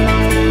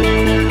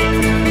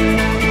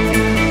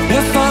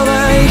 If I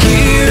lay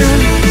here,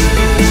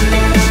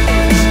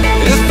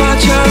 if I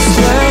just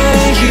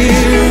lay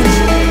here,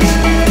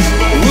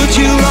 would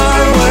you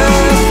lie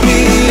with me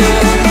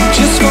and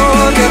just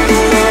forget the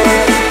world?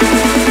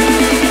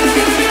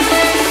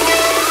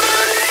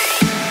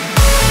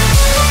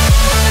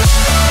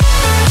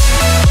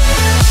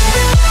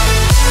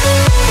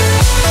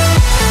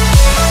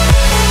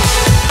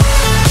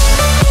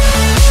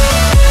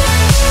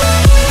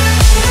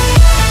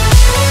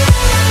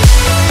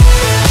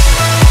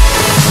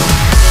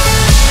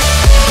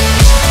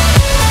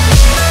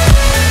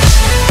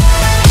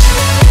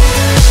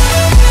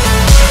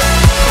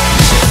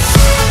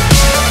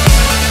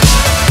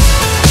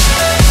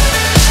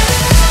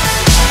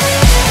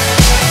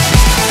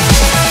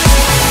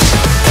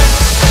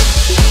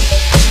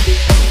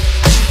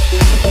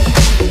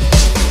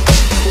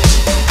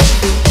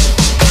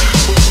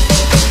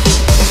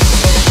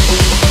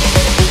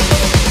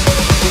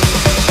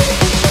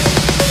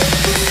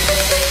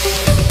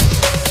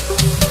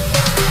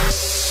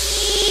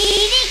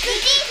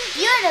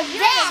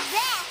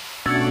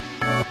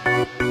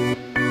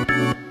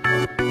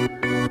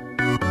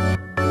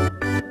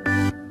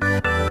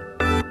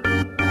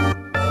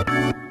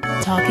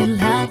 Talking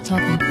loud,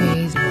 talking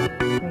crazy.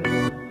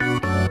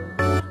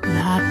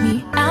 Lock me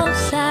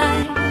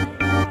outside.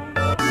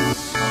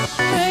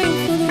 Praying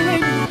for the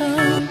rain to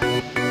come.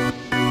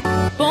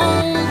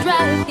 Bone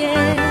dry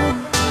again.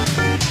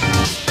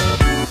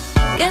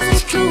 Guess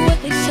it's true what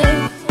they say.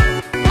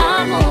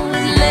 I'm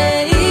always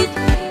late.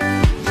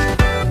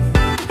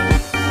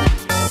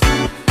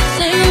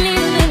 Say you need a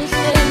little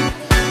space.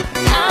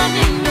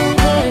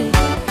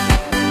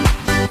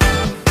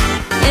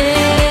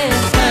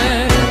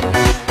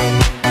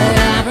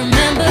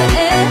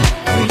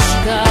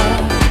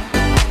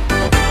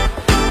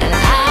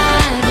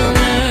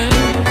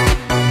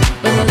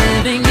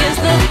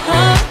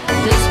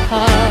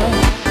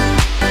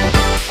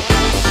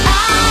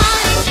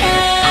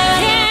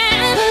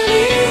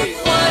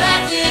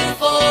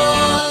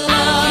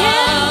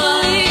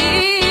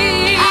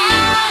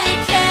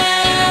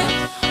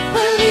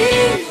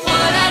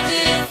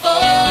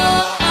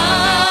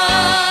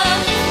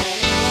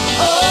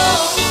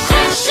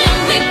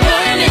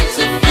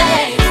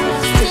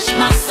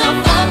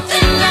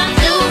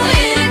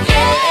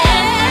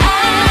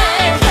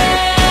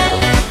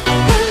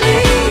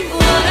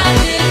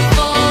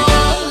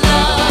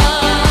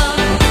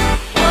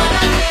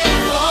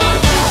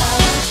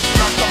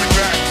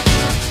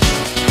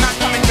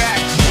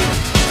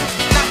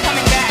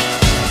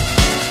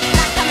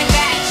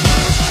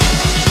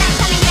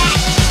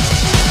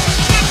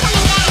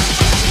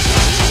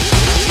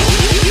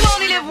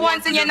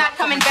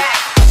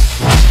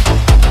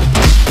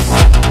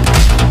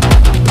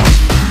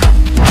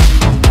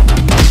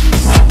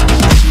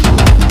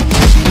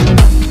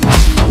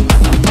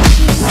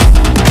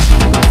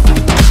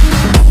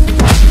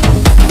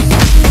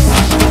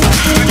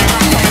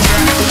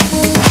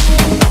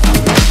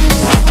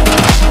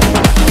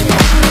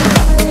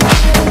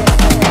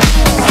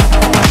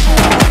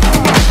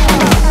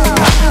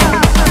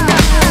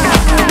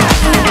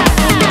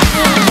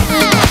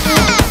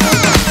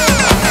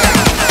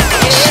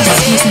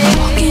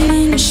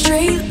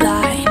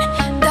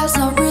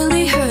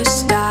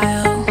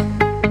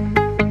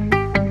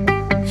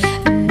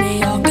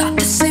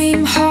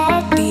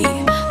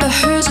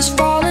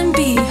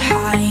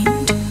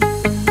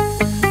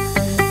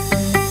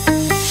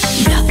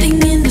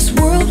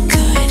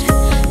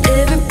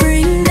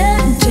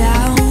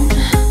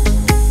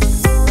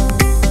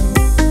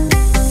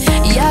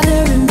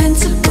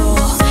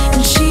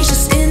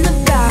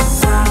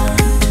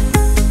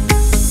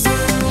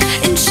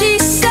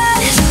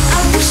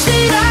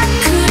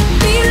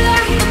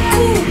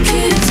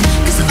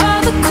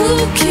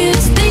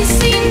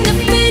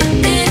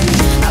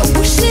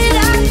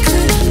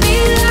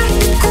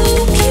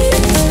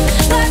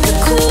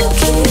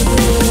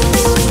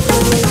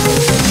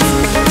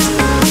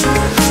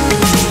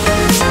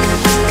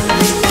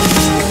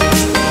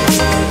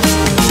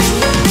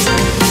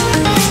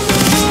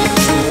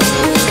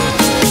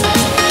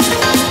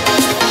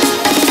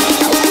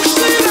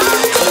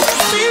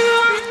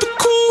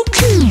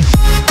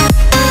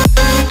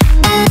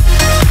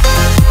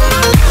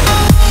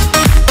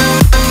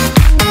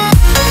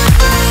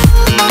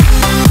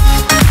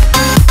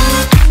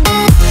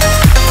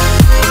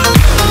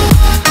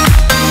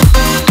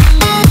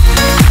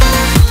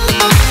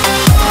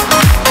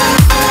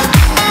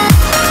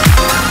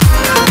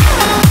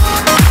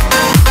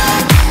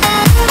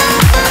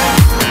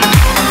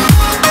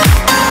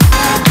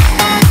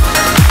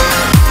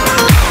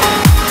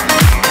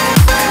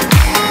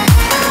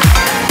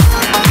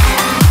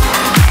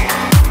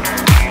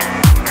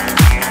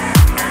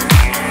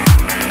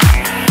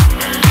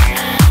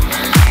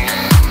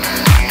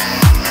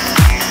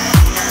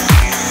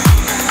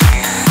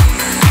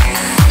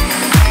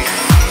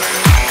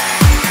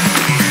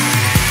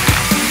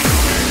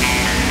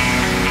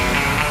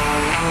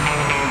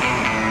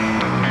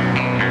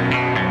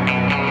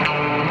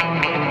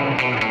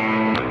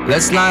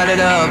 Let's light it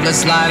up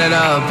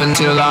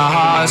until our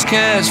hearts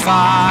catch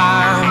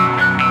fire.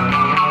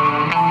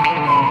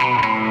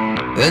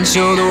 And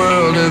show the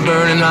world a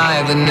burning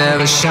light that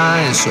never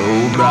shines so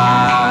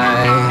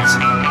bright.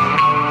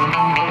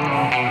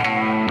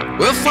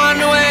 We'll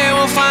find a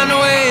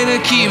way to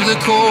keep the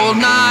cold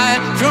night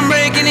from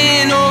breaking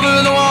in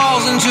over the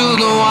walls into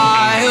the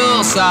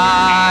wild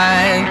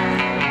side.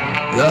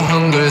 The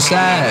hunger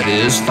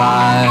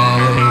satisfied.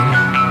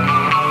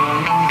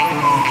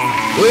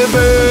 We're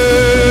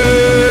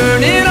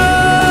burning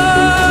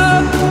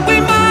up.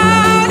 We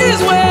might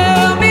as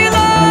well be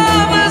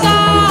lovers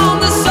on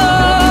the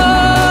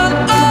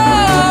sun.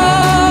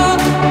 Oh,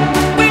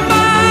 we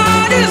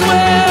might as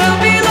well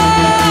be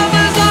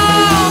lovers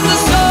on the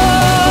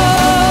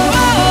sun.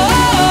 Oh,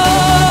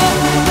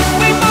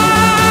 we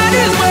might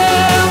as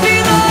well be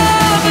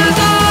lovers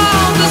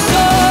on the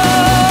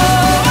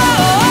sun.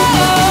 Oh,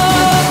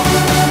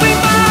 we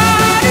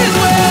might as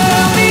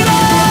well be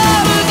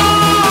lovers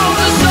on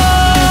the sun.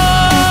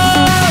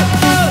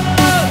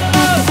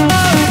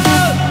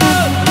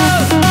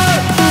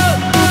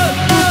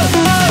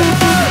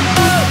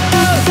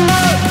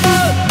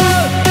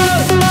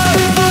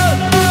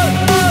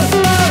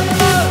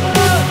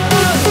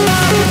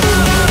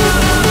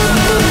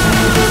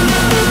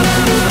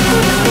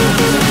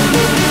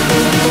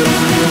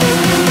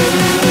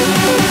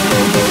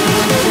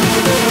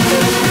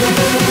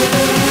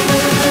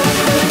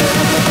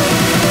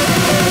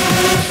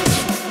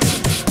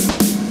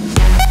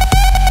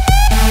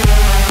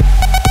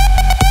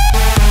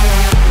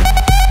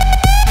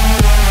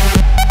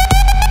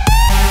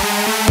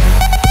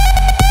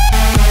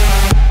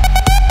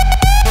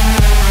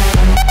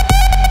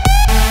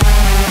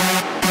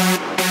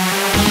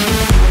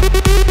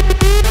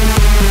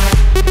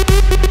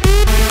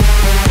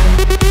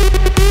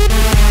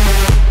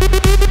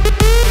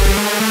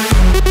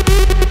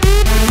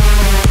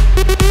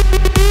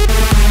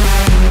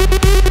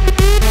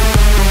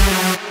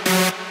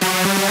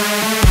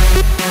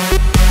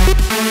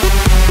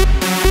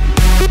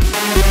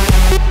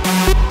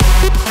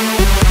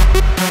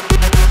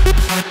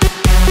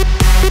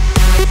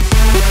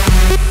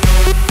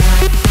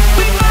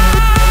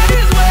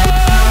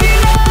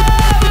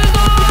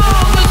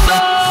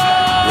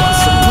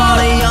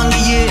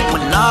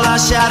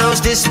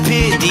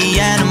 Disappeared, the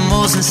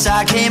animals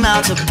inside came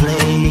out to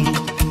play.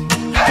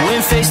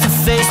 Went face to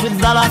face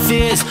with all our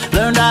fears,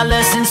 learned our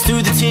lessons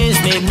through the tears,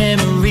 made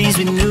memories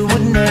we knew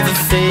would never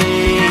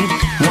fade.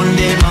 One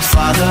day my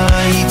father,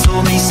 he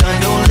told me,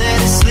 son, don't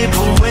let it slip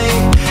away.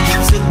 He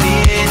took me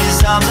in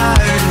his arms, I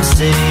heard him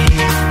say,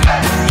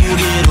 when you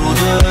get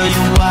older,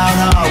 your wild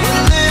heart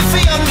will live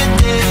for younger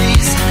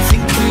days.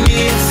 Think of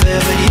me if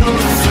ever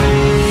you're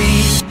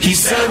afraid. He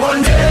said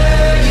one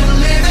day you'll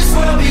leave this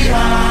world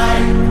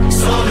behind,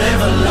 so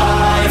live a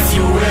life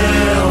you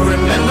will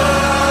remember.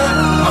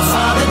 My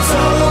father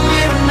told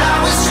me when I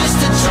was just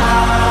a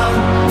child,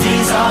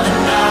 these are the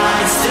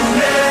nights that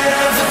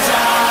never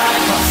die.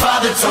 My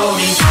father told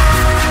me.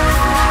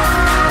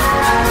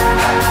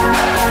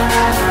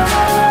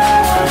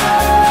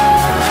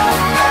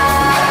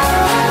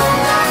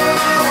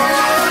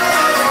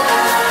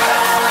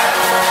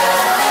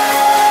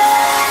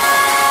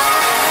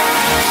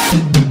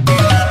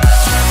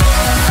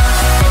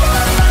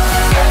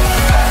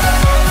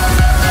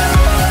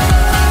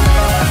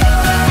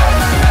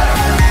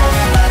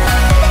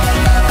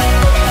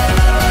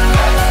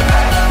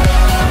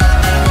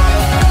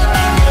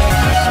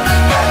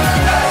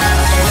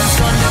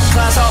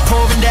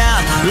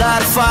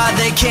 Light a fire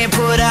they can't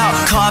put out,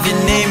 carve your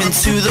name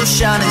into those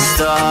shining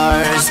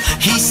stars.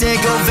 He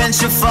said go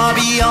venture far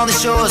beyond the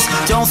shores,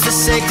 don't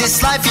forsake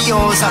this life of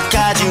yours. I'll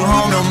guide you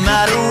home no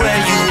matter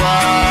where you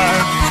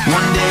are.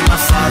 One day my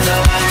father,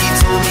 he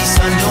told me,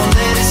 son, don't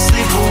let it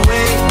slip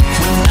away.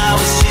 When I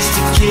was just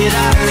a kid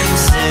I heard him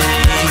say,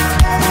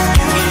 when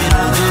you get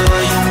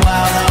older your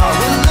wild heart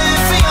will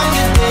live for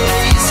younger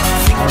days.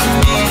 Think of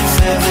me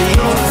if ever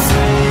you're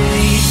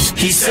afraid.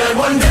 He said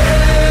one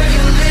day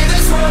you'll leave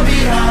this world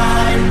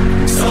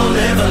behind, so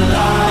live a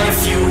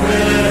life you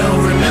will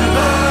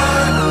remember.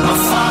 My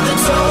father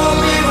told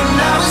me when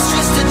I was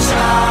just a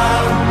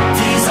child,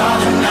 these are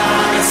the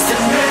nights that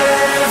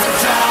never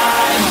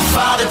die. My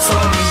father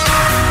told me.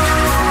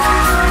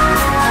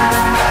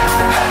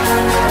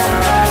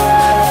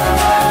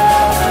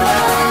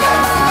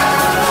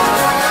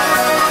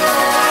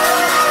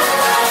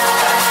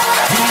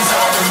 These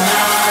are the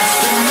nights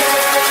that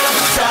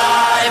never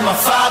die. My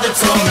father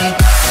told me.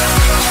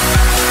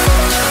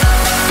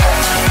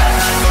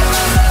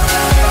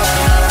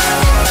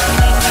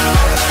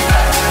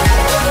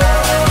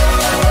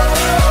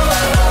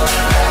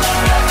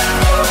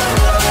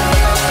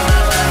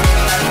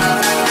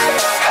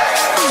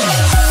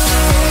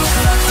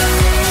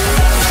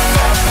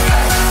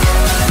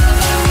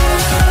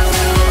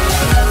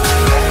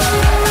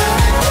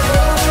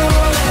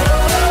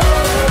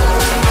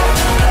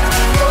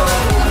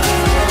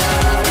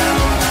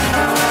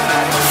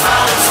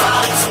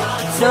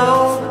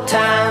 No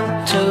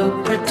time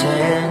to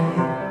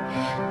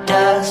pretend.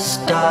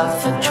 Dust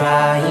off and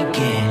try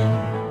again.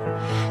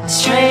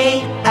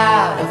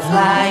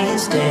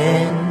 lion's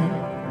den,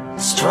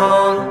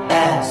 strong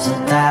as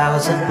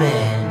 1,000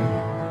 men.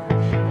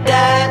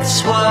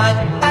 That's what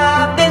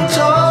I've been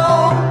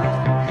told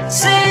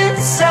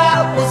since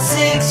I was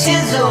 6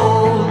 years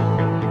old.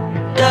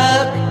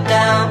 Duck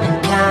down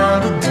and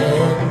count to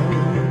 10.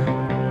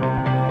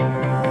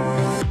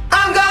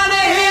 I'm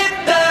gonna hit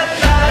the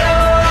lotto.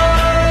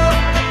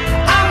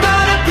 I'm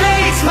gonna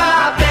place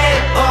my bet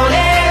on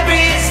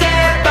every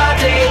step I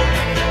take.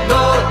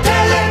 Go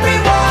tell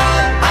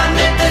everyone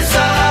under the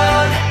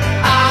sun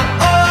I'm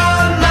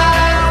on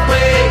my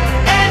way.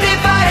 And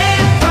if I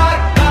hit rock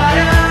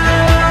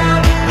bottom,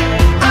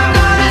 I'm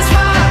gonna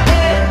smile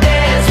and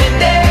dance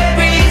with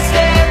every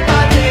step I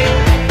take.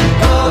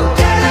 Go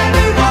tell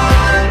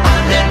everyone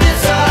under the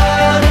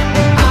sun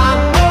I'm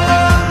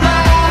on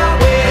my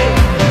way,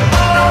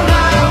 on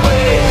my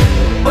way.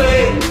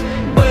 Wait,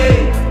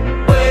 wait,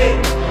 wait,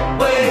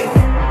 wait,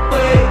 wait,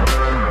 wait,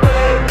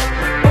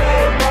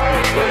 wait,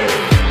 wait.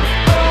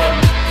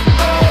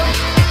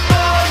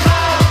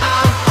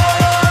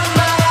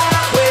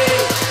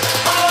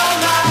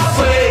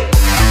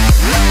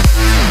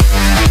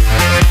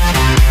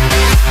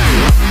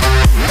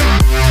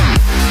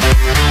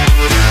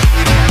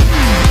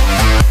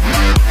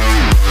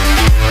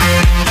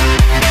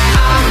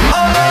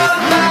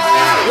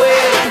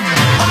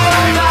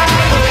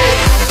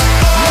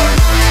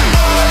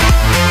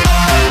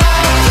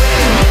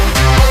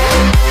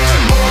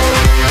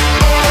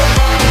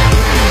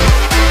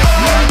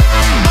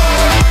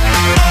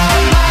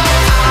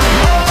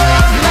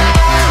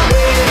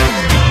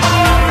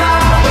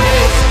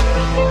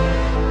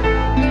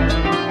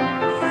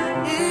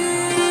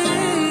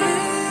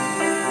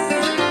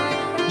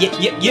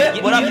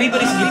 Yeah. What up, people?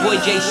 This is your boy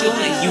Jay Sean,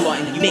 and you are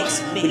in the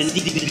mix with the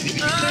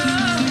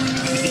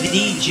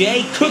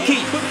DJ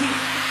Cookie.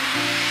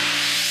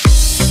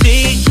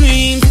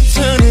 Daydreams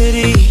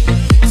eternity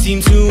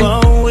seem to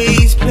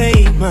always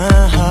play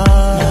my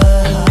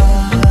heart,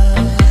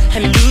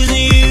 and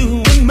losing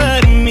you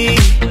reminded me.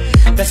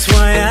 That's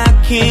why I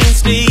can't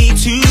stay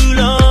too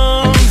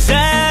long. 'Cause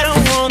I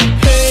don't wanna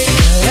pay.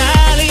 I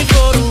leave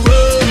for the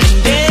road,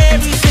 and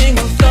every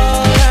single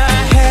thought I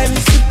had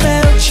is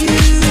about you.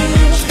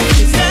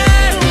 'Cause I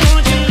don't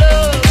want your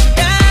love, I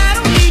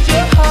don't need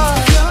your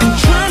heart. I'm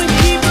trying to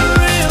keep it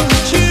real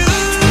with you.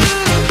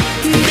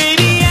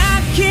 Baby, I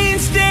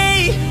can't stay,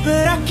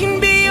 but I can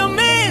be your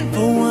man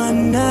for one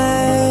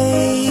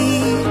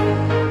night.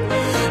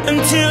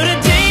 Until the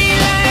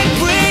daylight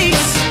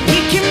breaks, we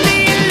can be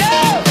in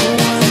love for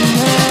one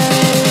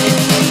night.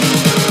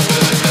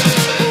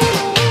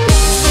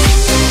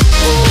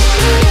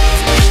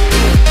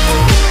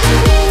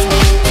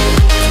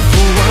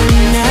 For one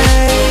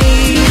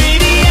night.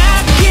 Baby, I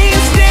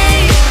can't stay,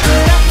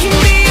 but I can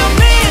be your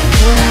man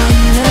for one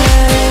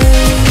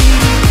night.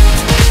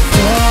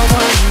 For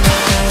one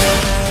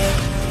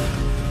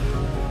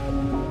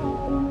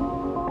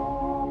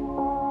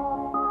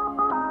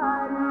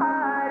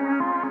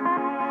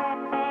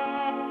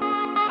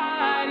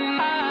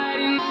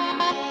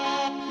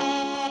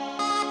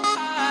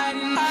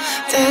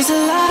There's a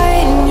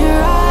light in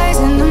your eyes,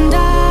 and I'm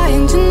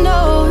dying to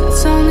know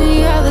it's on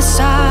the other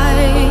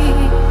side.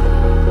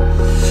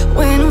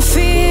 When I'm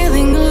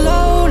feeling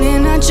alone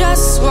and I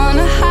just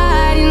wanna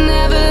hide, you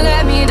never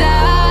let me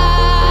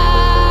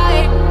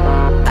die.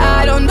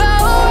 I don't know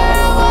where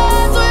I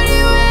was when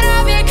you and I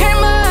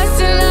became us,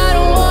 and I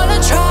don't wanna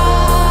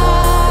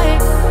try.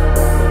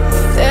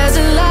 There's a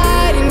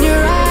light in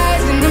your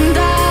eyes, and I'm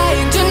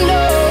dying to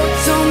know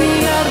it's on the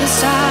other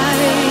side.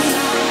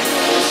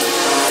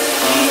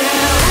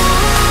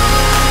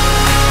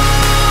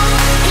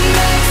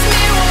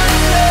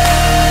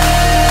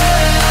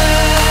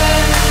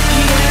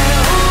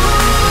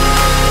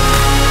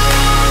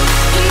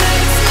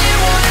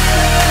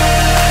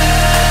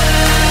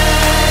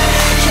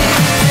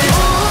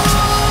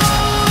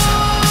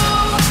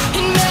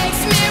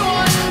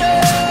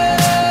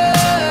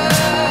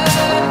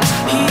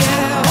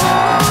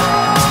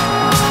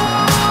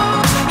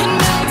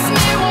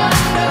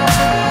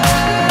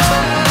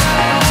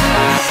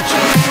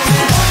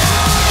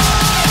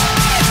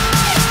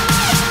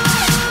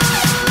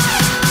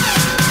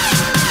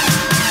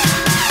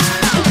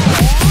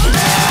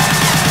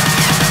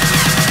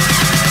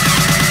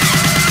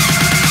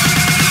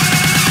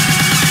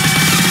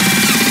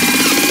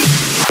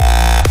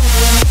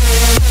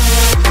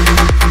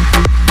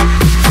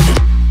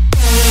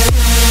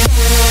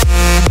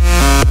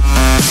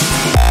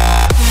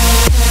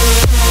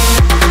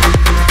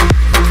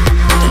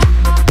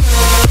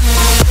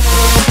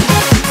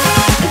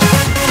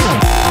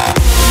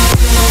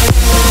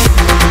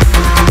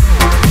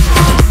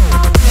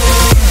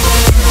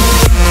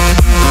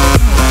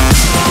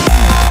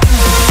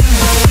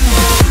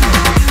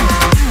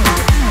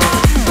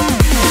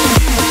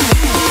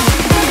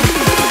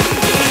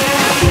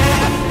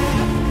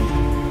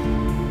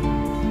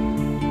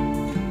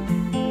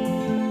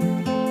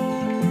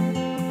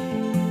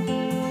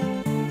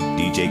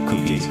 DJ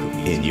Cookies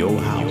in your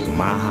house,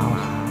 my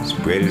house.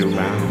 Spread it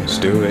around,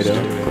 stir it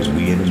up, cause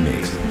we in the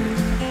mix.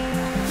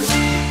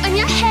 On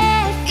your head.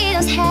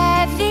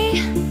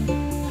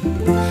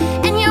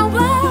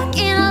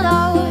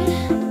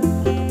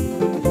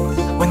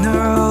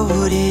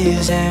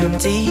 is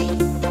empty,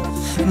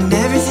 and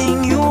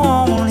everything you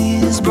want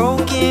is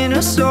broken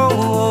or so.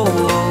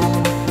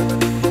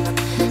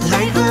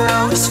 Light will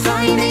always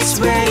find its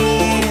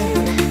way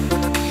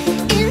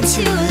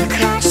into the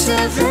cracks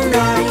of the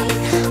night.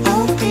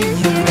 Open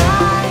your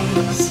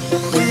eyes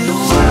when the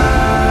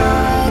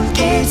world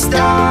gets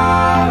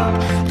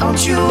dark.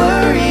 Don't you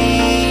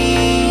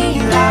worry,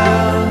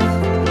 love,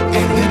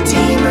 and your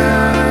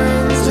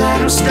demons let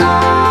them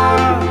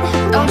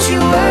start. Don't you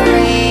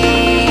worry,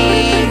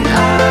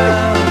 love.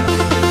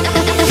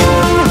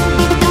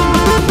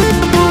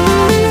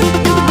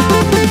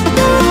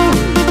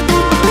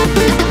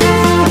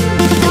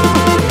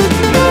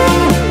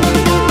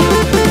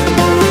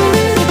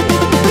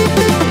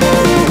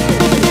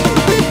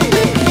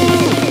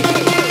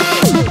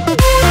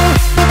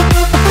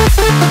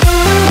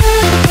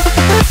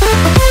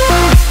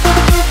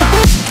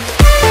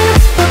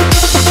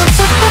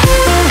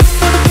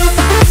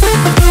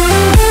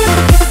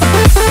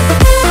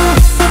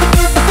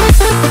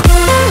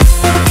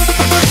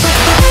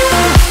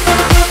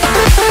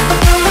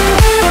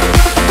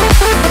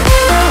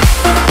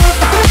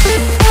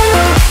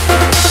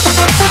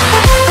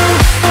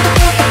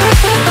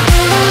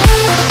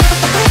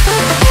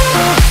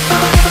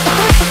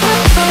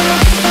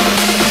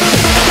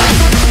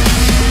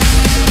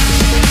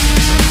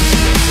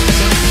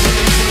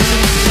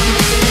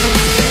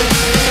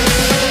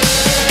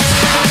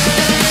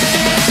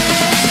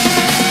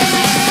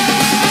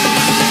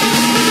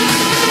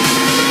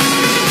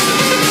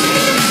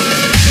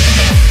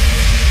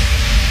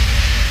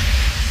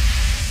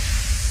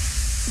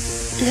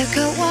 Look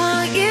at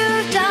what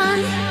you've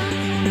done.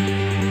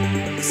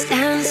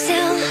 Stand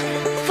still,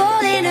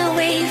 falling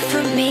away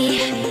from me.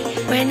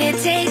 When it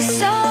takes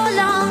so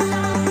long,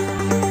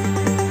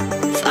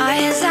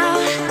 fire's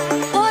out.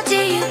 What do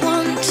you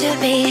want to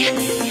be?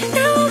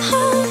 Now I'm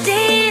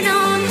holding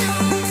on.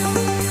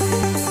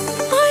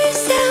 What you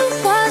said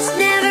was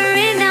never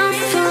enough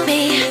for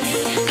me.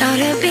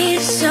 Gotta be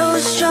so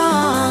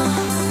strong.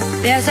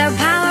 There's a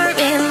power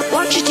in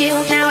what you do.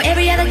 Now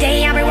every other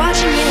day I'll be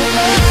watching you.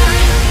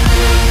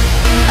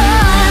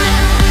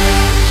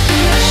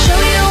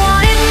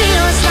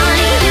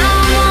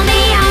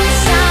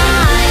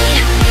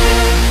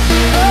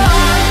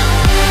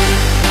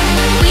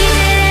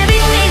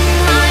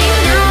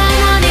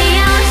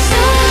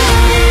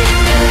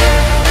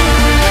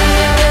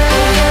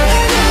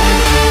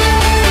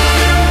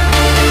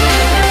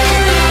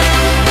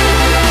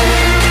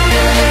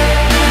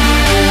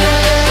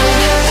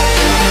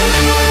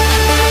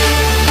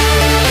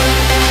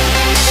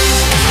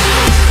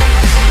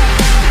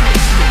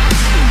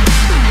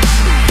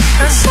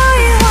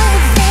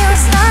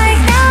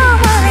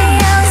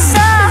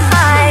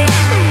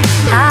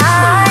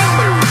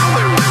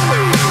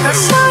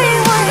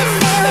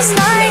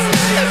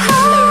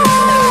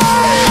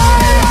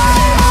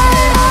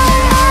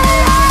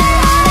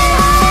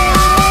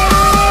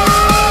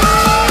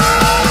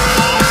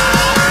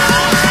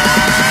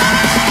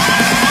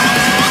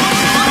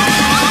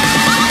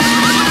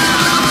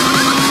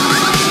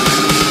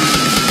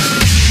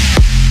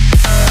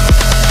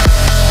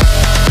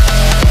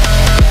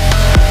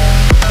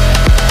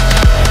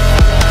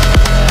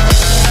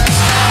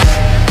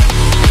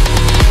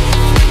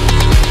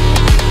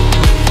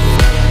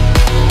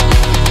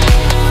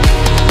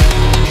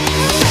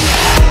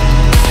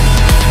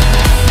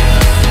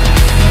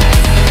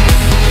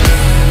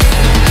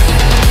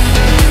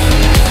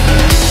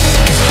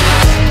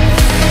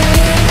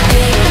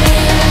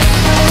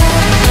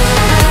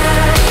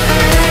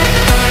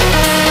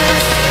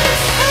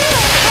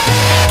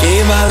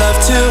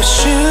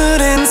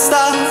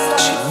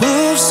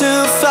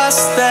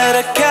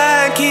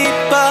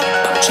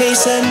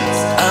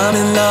 I'm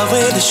in love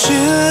with a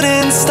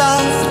shooting star.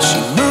 She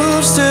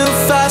moves too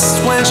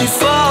fast. When she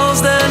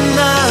falls, then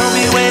I'll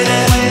be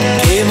waiting.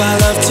 Gave my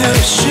love to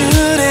a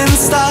shooting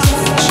star.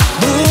 She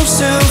moves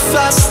too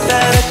fast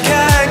that I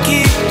can't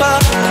keep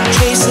up.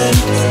 Chasing,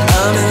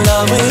 I'm in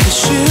love with a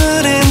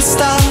shooting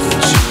star.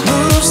 She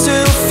moves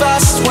too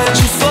fast. When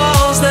she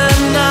falls, then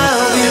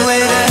I'll be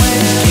waiting.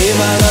 Gave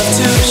my love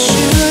to a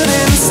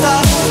shooting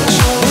star.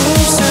 She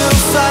moves too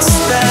fast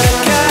that I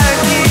can't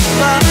keep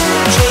up.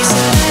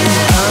 Chasing,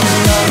 I'm in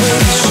love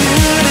with a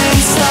shooting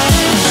star.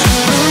 She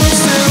moves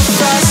too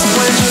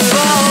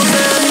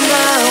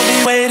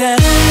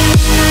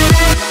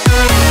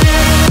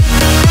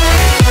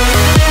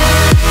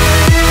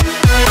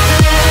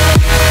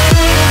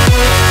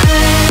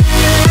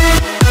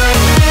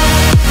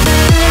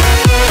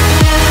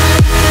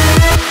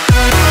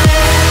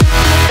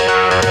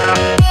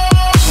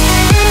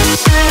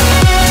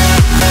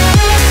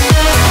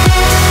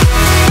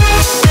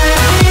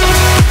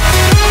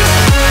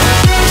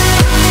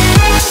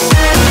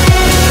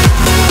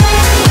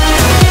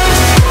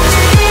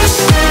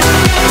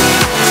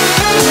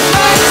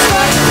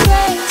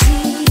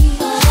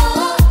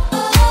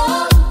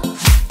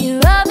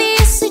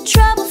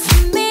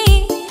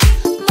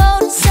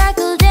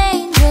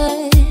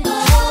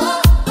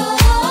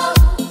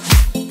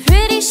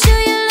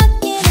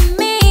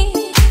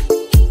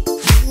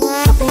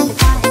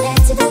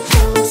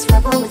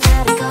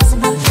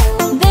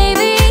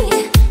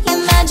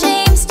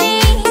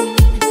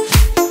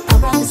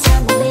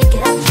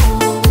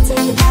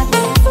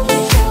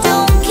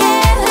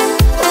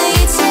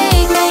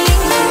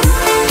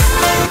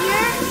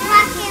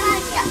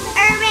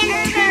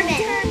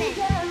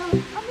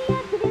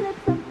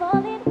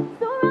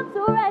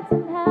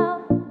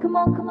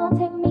on,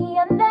 take me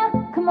under.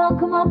 Come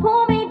on,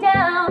 pull me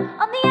down.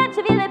 On the edge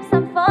of your lips,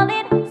 I'm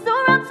falling. So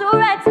wrong, so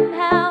right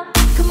somehow.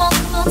 Come on,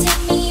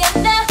 take me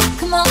under.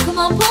 Come on,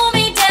 pull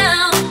me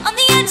down. On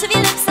the edge of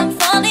your lips, I'm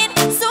falling.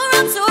 So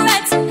wrong, so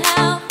right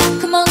somehow.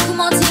 Come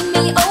on, take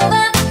me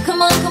over.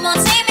 Come on,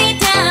 take me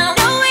down.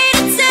 No way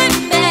to turn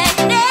back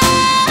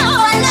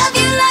now. I love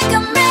you like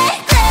I'm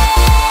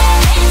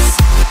reckless.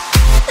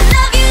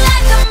 Love you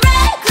like I'm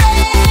reckless.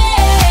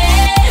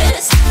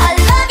 I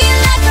love you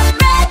like I'm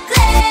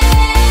reckless.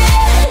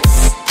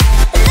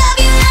 Love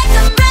you like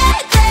I'm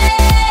reckless.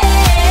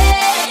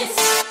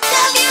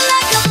 Love you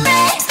like I'm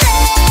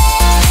reckless.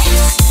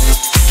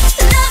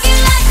 Love you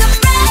like I'm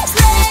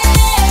reckless.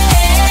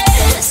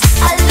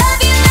 I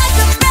love you like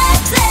I'm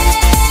reckless.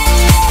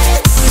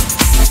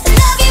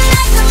 Love you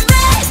like I'm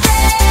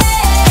reckless.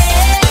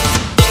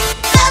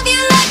 Love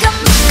you like I'm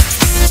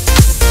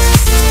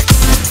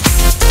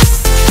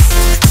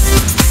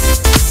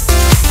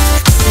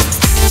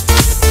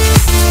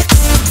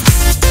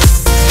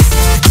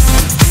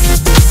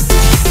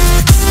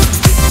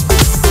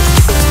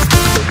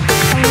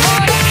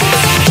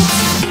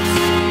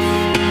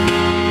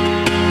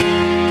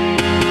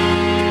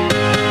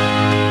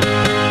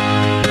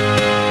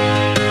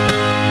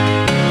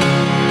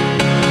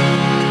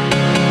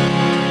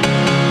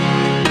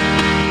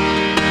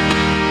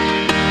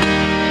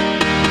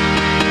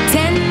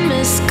 10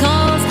 missed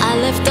calls I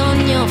left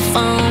on your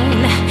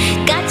phone.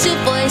 Got your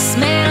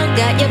voicemail,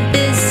 got your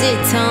busy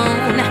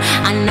tone.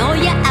 I know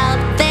you're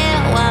out there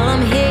while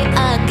I'm here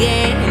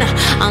again.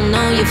 I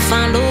know you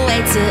find a way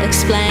to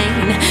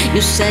explain.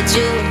 You said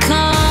you would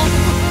come,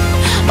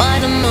 but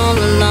I'm all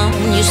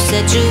alone. You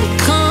said you would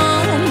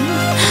come,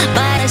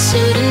 but I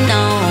should've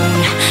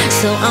known.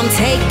 So I'm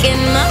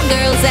taking my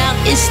girls out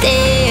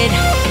instead,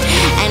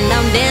 and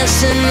I'm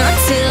dancing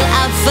until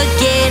I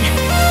forget.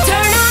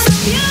 Turn on the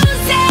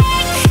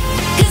music,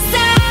 'cause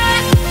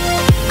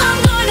I'm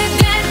gonna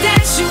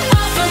dance you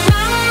off of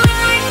my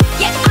mind.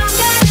 Yeah, I'm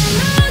gonna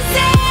lose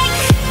it,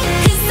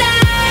 'cause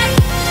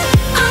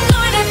I'm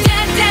gonna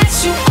dance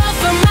you off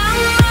of my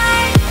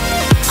mind.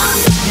 I'm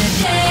gonna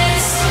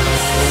dance.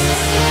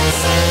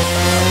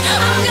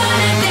 I'm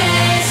gonna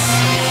dance.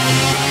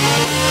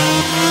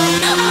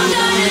 I'm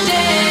gonna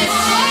dance.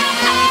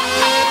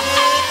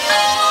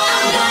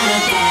 I'm gonna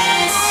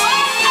dance.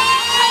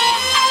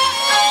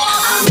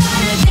 I'm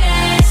gonna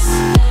dance.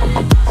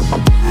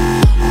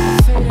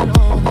 Fading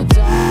on the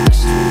dark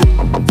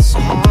streets,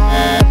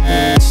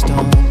 heartbeats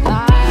don't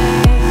lie.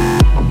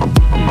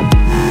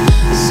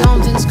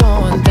 Something's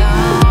going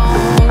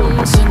down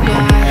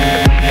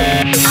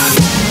tonight.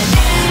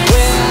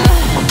 Well,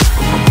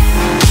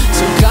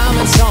 some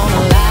comments on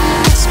the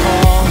last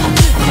call,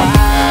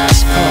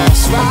 crash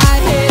course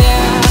right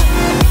here.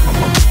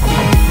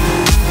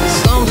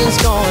 Something's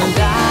going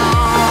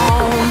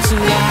down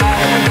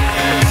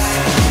tonight.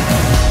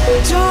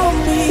 Told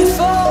me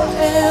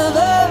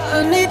forever, I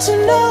need to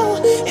know.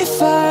 If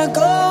I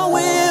go,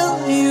 will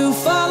you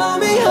follow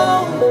me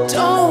home?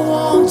 Don't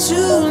want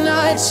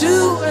tonight to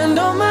end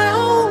on my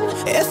own.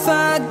 If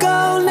I go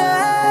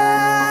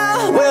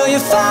now, will you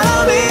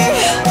follow me?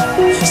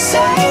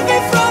 Save me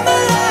from the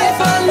life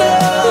I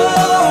know.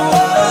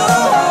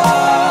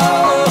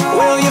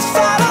 Will you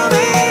follow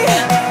me?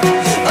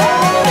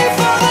 Only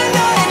for the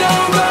night,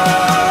 don't go.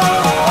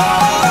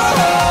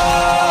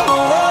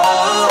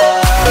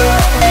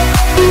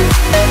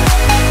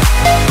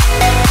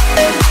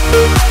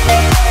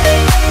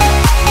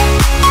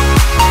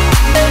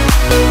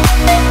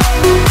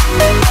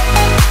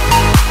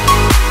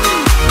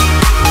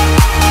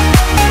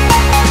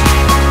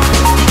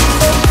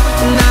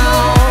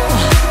 Now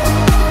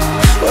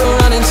we're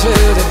running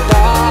through the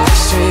dark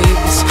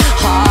streets,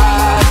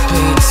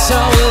 heartbeats so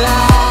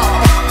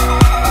loud.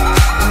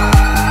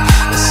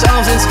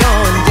 Something's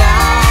going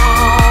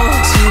down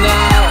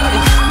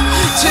tonight.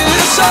 Two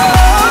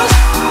souls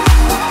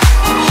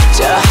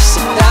just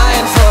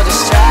dying for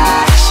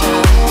distraction,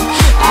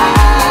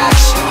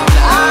 action.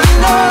 I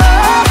know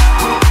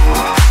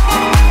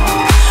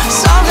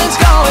something's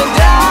going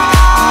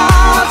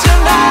down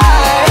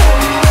tonight.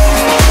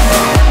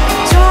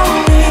 Told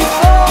me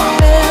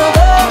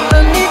forever, I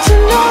need to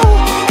know.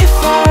 If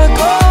I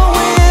go,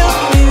 will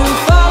you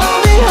follow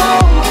me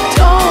home?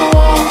 Don't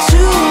want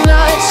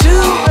tonight to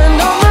end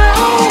on my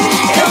own.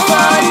 If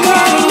I go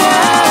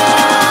now,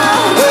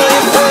 will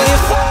you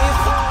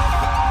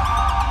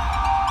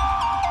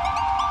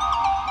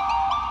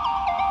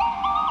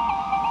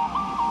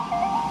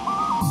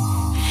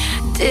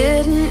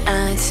Didn't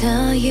I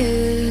tell you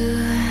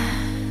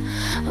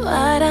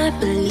what I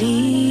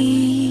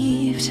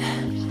believed?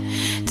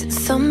 Did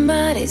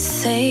somebody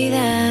say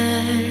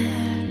that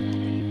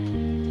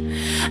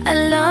a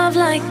love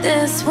like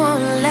this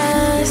won't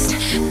last?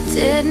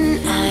 Didn't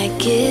I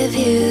give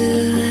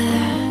you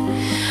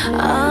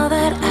all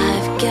that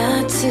I've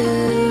got to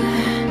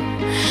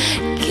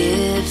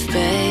give,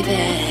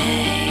 baby?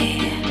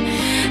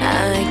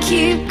 I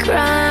keep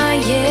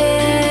crying.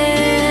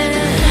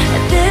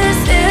 This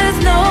is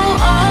no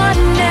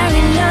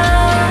ordinary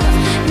love,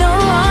 no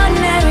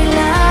ordinary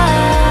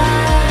love.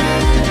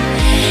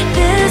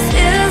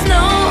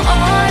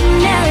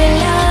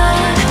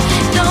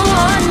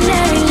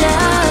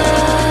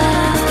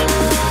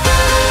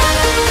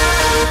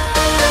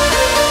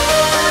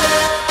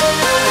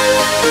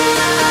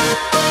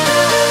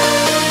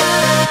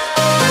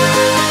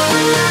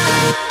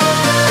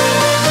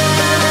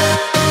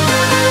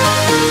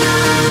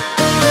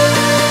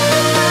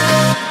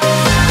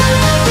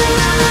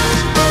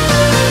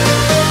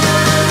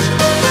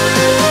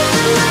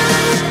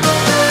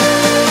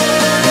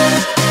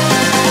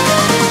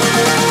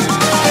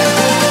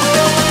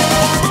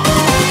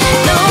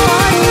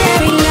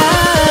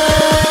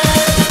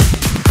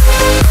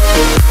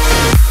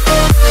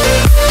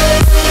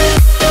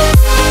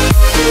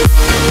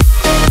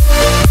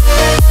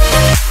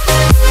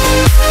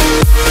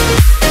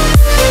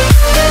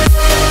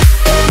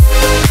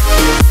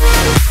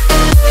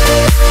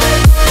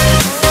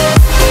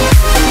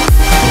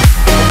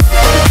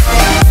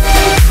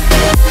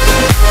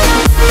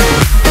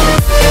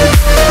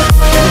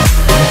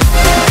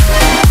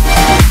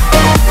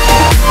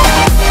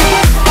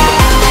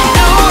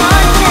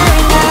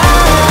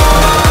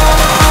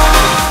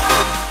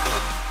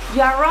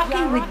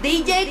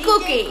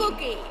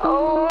 Cookie.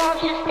 Oh,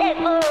 won't you stay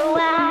for a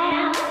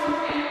while?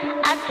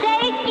 I'll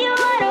take you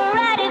on a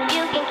ride if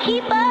you can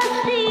keep a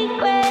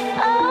secret.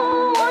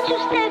 Oh, won't you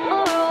stay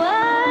for a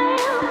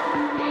while?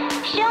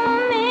 Show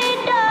me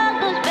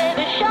darkness,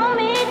 baby, show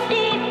me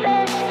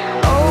deepest.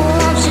 Oh,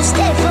 won't you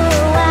stay for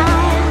a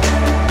while?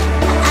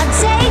 I'll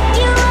take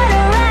you on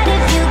a ride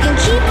if you can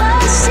keep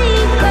a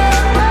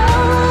secret.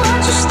 Oh,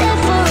 won't you stay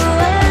for a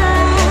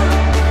while?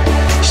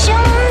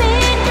 Show me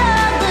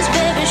darkness,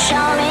 baby,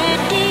 show me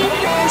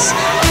deepest.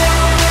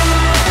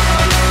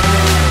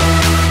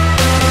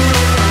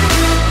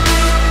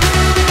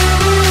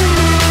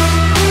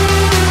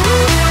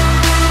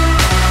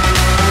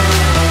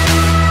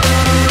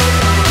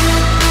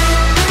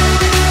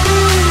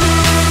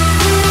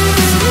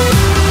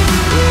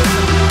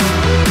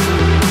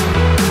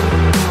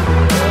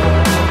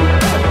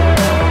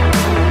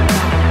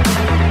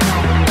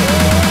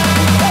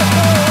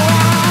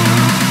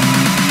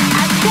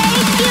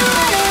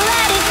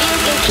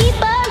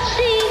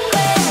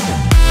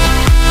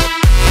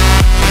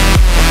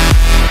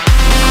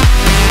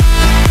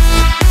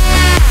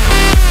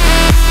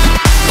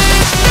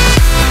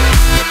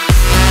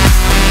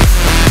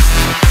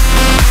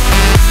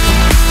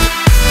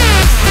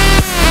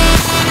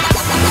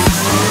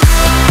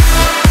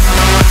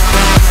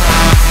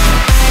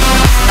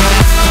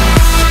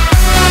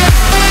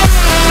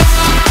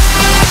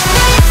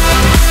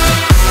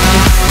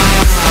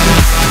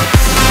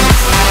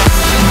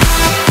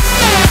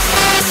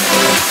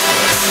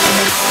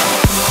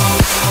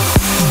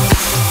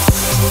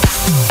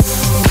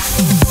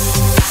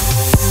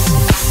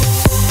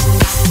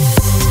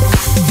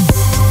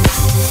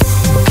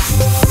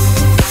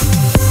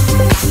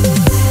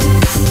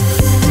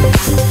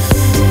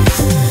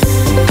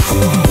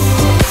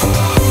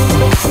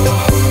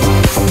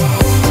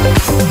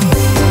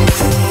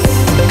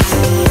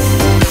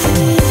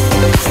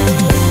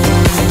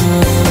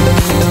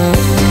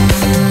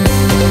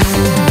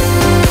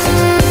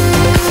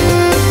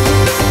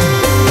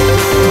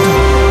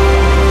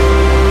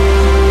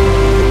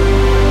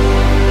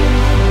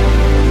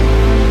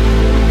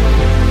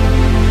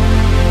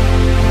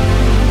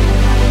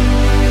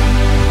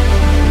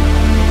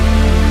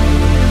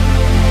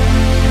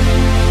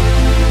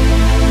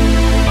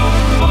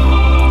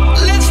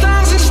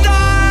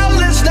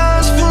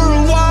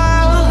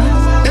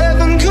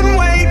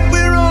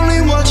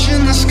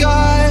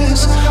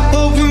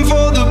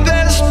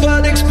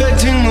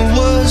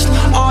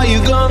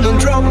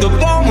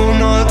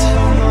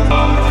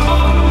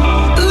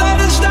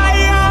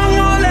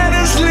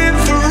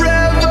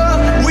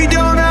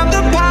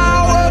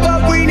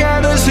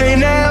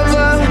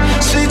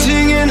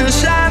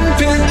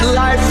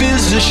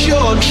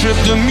 Trip,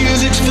 the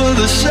music's for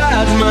the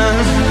sad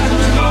man.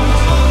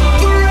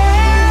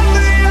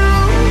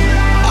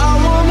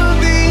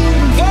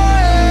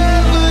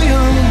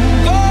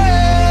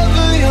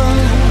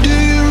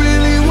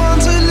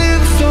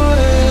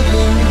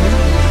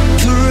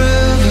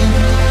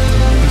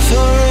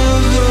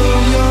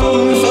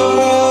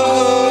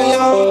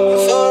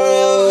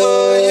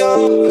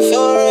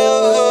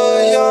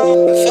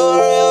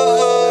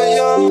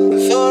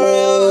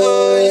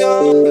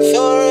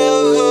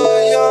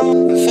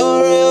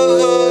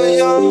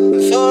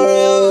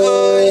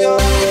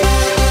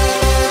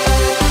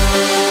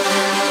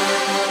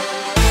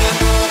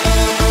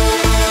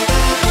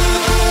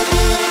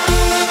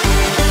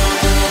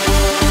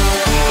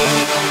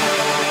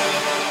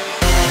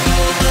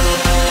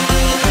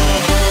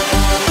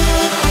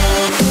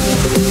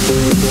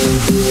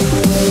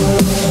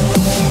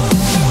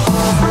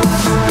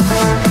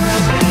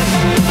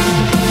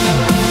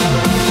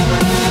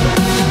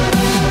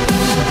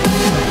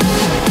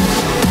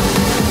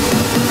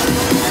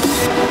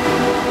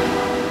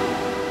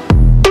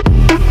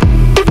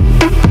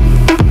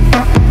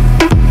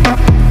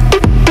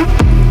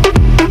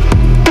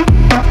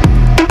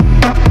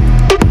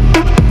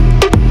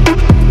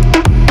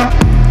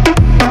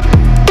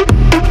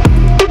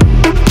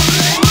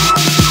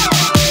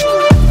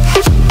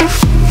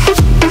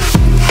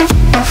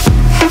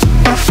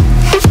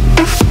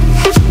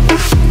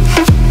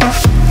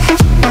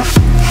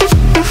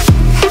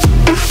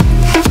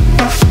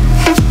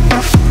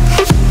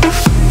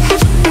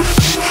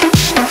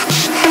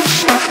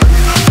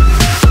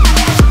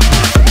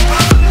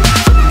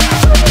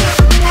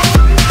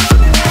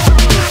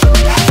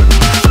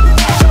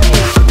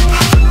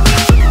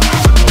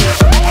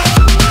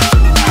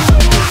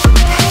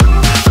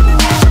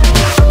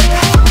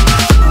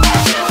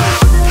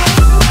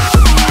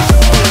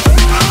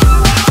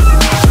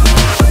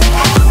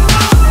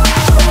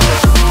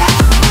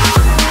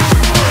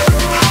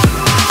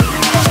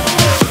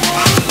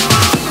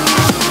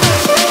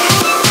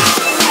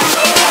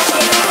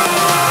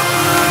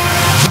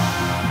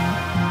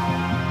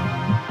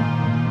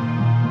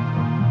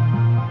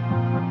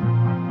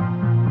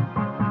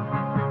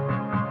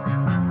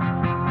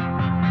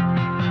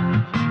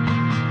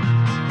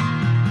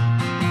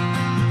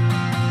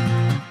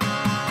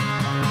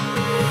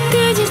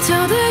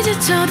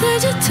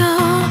 Digital,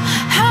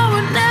 I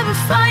would never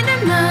find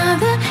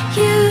another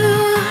you.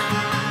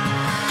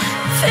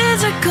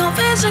 physical,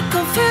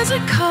 physical,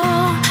 physical.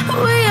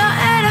 We are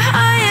at a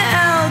higher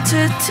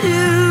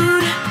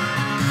altitude.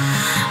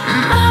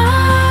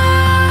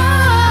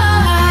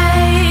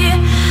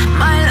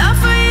 My love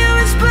for you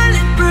is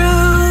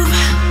bulletproof.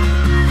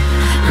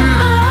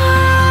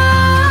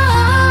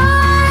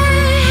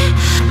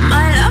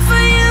 My love for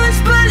you is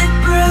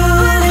bulletproof.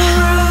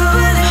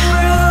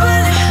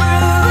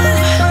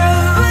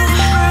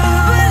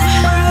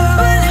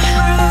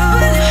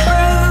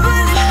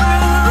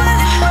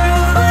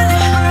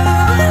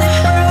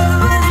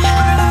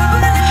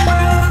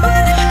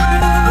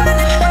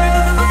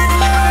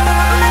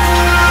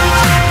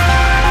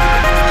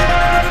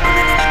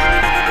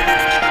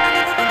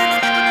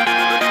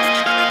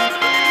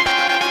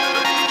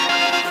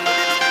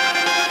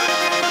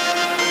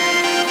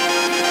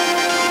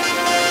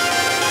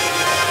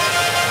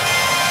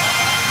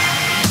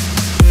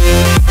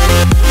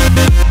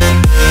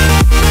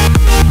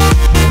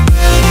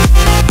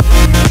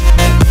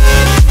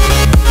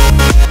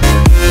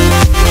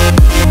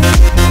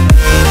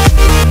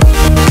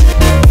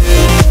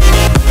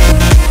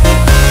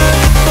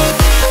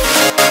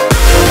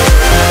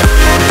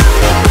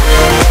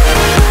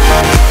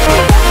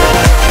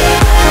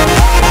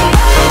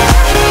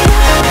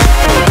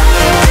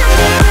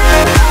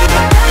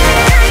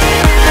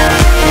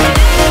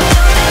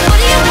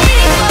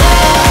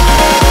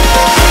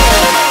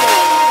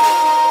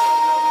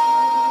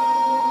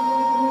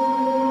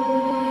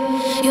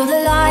 You're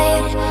the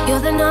light, you're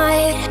the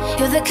night,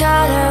 you're the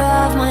color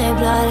of my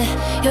blood.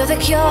 You're the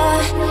cure,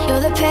 you're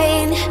the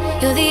pain,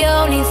 you're the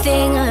only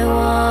thing I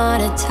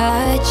wanna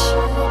touch.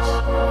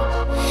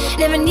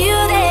 Never knew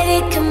that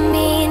it could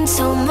mean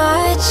so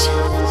much,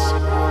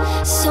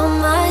 so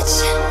much.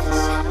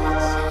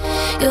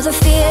 You're the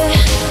fear,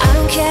 I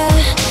don't care,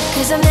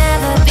 'cause I've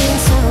never been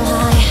so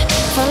high.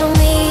 Follow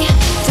me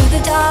through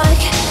the dark,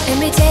 let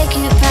me take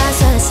you past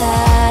the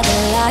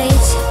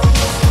satellites.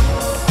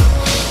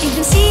 You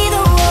can see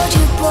the world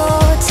you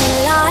brought to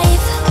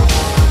life,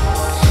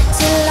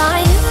 to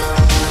life.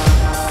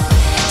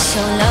 So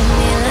love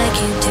me like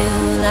you do,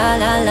 la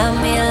la, love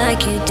me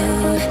like you do.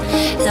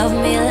 Love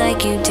me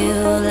like you do,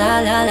 la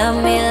la, love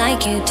me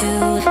like you do.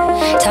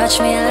 Touch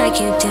me like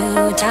you do,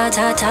 ta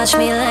ta, touch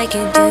me like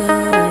you do.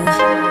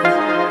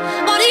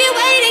 What are you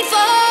waiting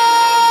for?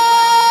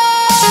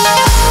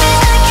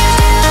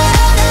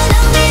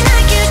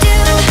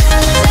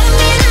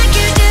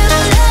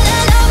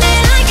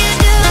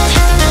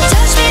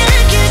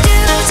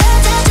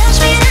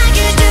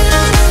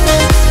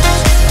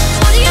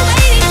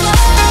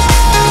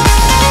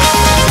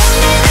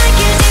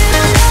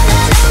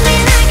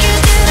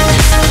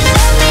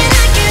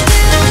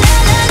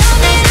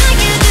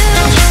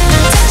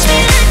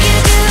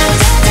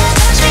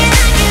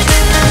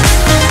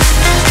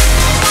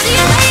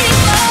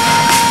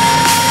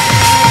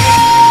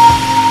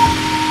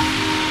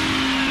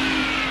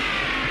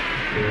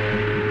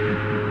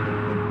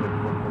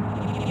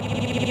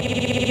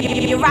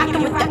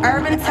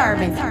 Urban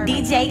Turban,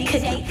 DJ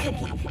Cookie.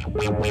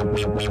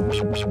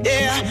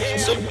 Yeah,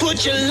 so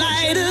put your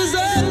lighters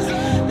up.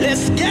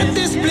 Let's get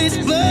this place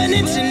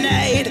burning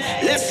tonight.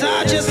 Let's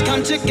all just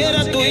come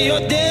together, do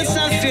your dance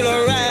and feel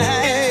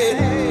alright.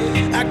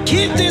 I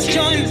keep this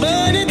joint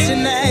burning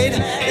tonight.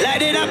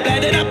 Light it up,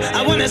 light it up.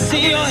 I wanna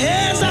see your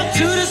hands up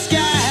to the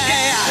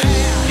sky.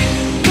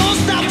 Don't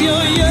stop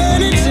your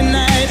yearning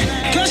tonight,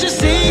 'cause you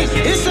see,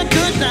 it's a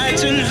good night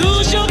to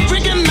lose your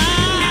freaking mind.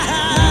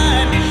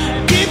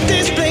 Keep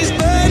this place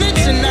burning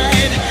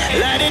tonight.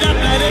 Light it up,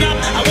 light it up.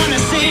 I wanna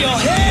see your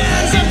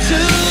hands up to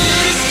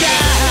the sky.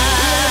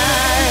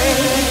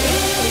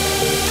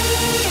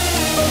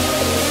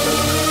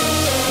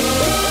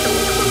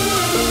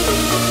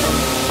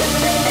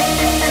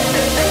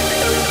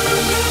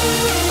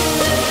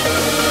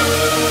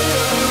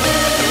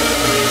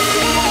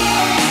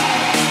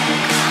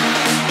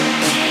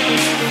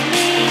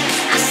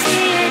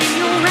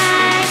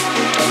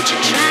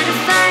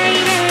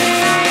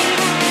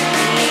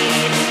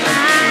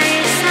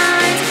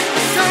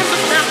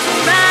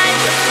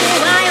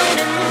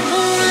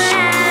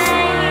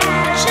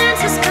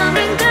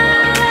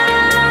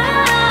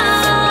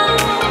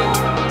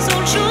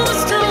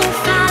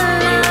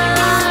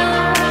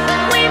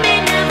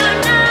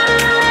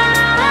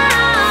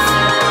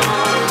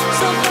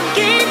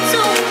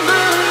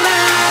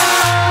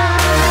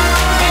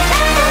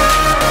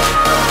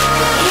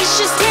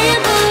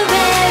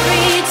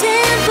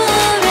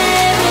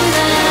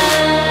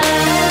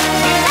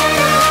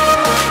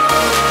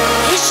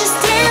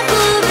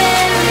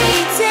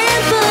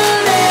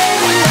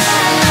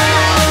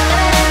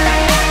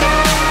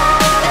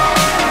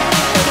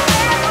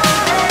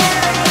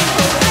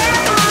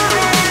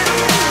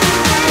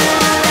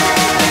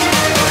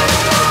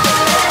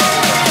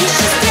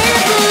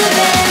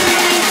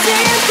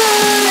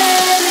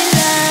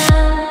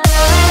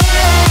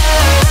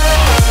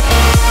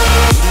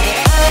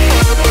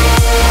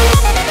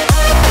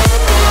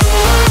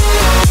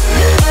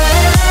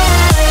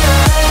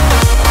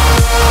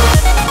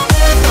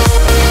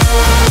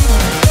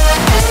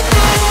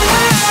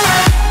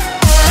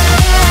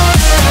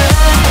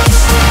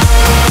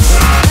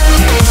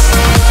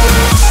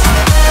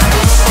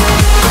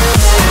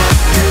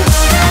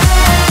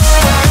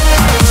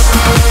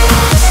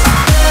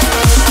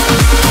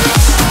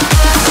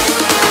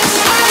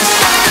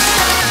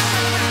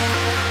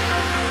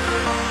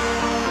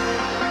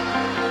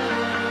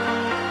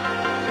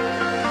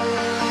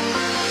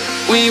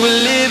 We were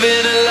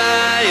living a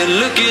lie and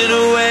looking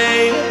away,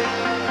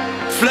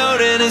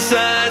 floating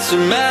inside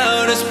some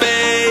outer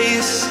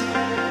space,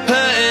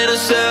 hurting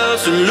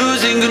ourselves and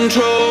losing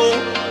control.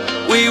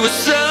 We were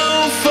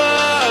so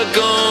far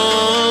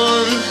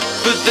gone,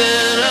 but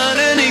then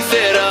underneath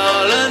it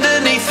all,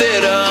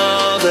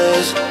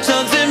 there's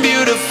something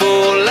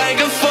beautiful like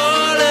a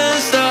fallen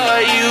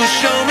star. You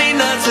show me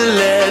not to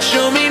let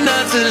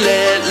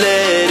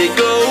it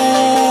go.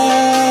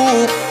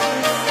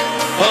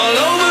 All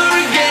over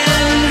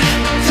again,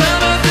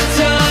 time after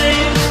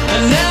time. I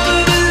never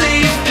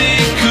believed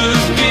it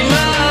could be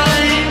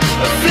mine.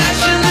 A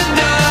flash in the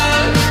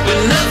dark when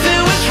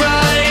nothing was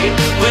right.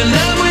 When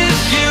I'm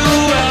with you,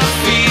 I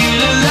feel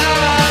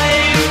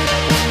alive.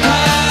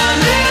 I'll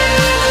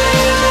never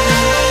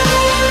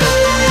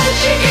let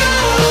you go,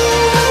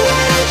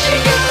 let you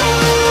go,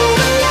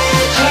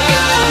 let you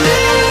go. I'll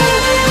never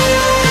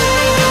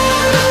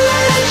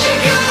let you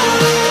go,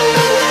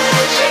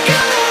 let you go.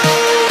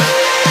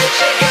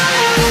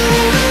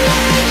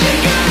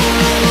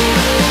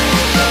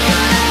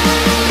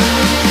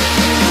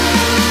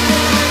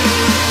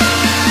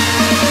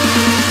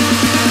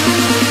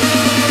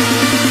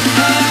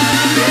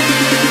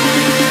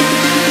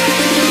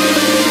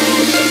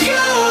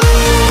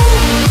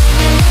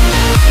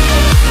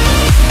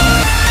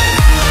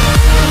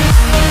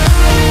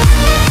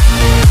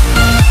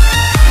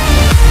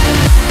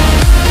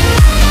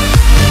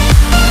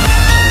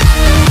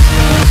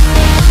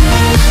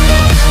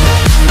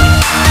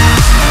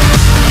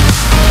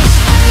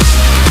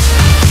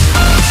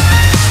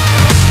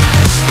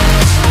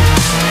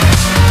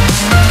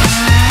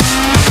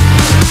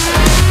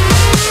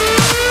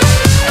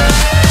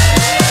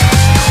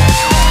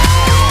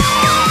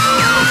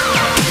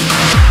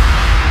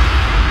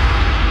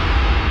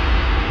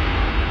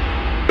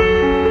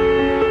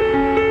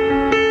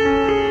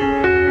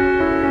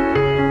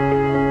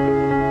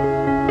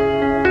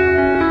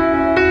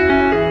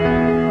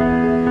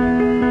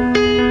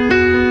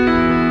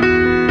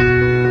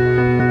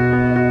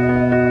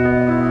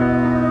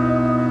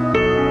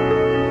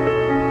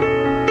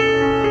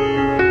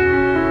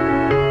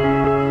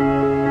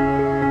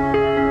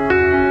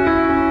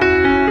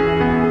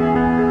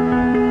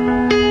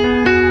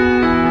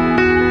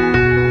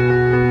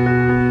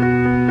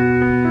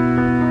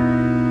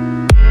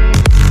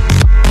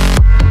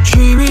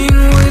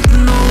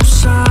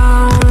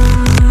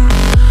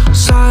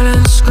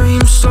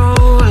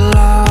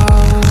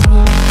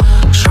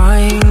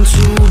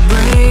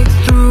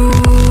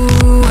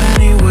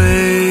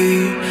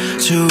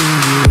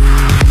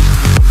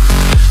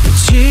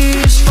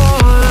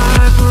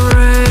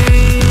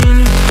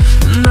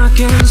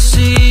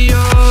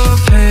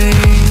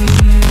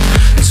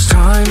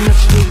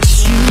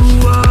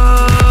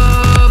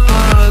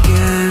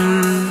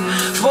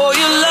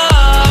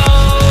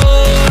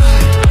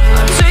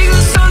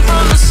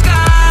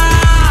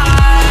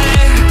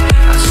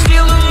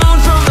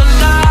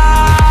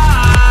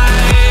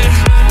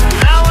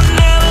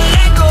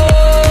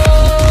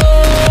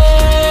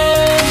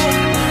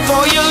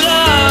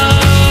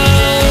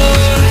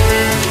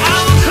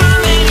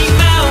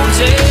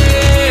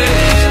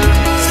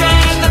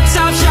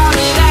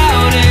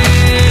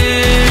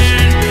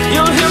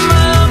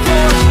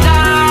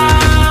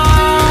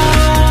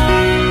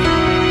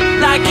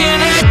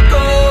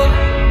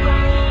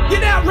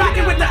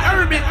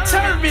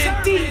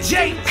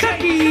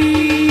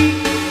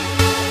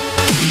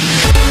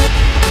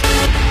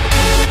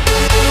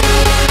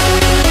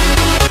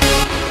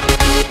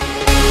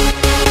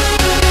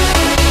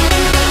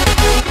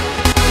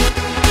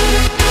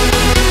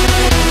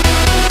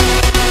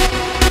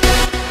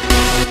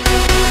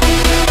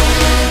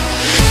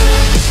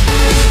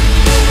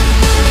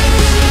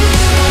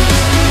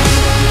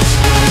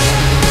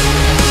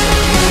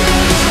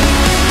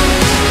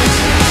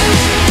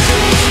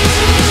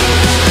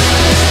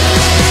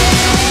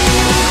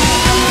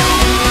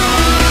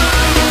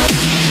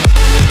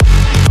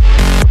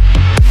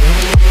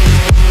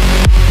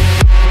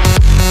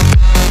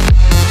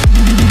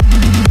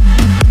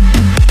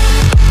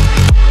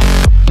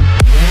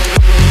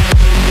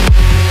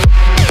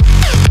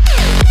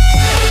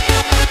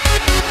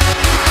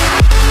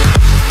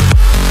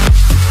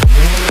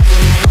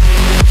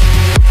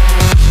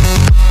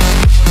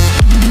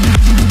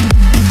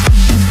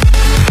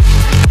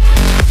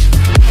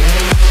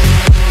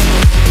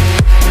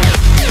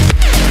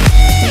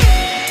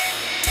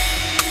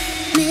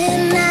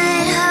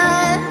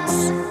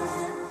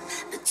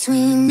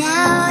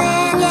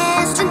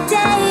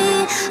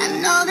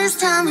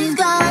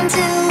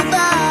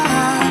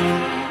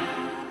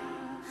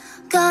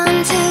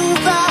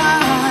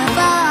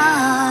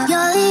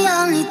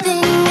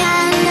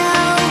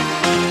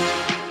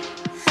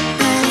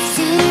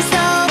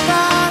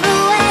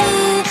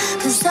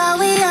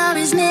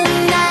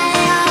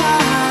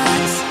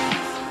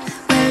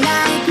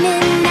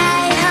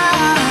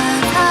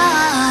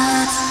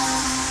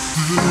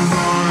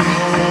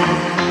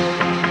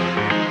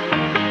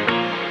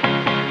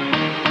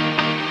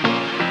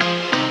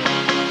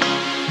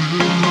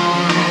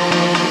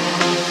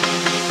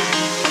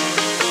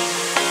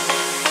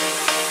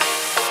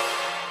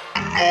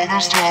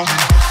 Noodles talk.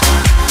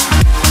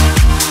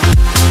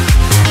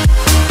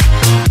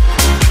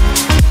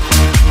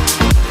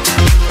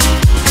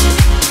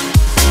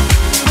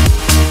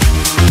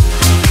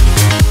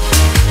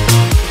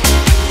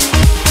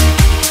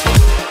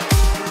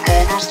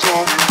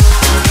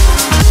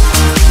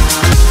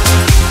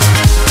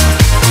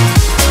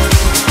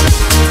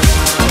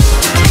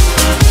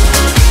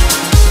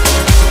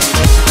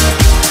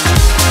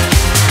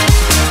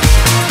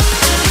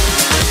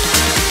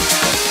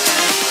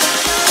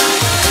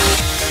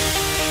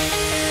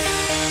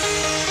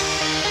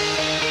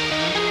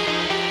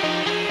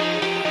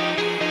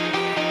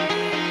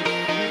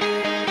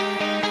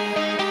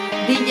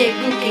 DJ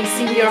Cookie's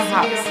in your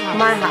house,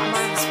 my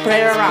house,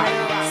 spread around,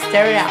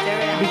 stir it up,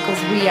 because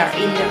we are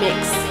in the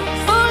mix.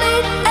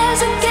 Bullet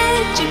as a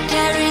kid, you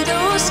carry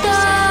those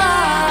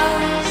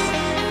scars.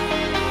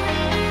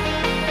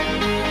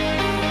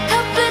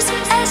 Helpless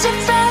as you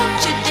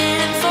felt, you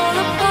didn't fall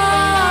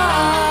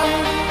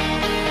apart.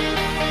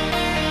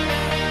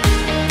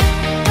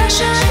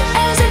 Pressured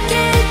as a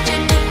kid, you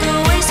took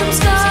away some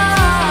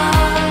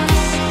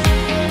scars.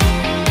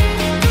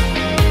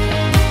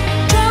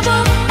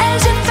 Trouble as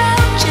you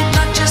felt, you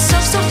got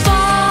yourself so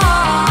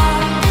far,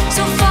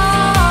 so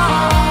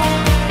far.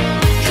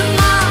 Come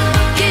on,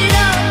 get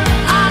up,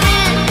 I'm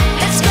in,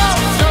 let's go.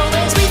 Flow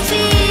as we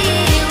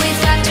feel,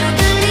 we've got to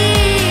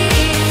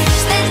believe.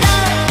 Stand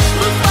up,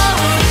 move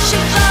forward,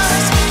 shift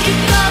us, keep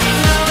going.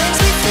 Flow as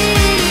we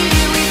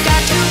feel, we've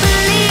got to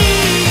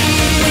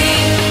believe. We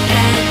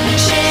can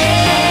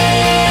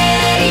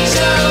change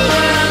the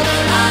world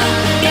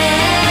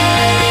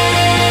again,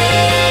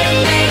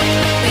 make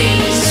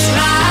things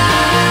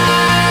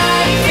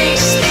right, fix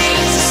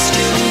things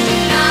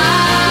tonight.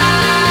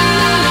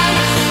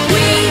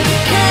 We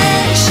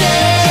can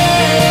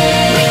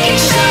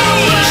change the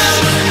world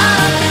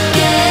again,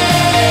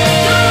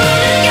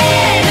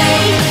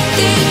 make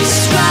things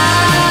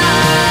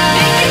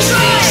right, fix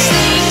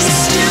things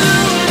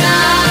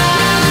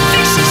tonight,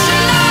 fix things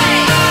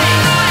tonight.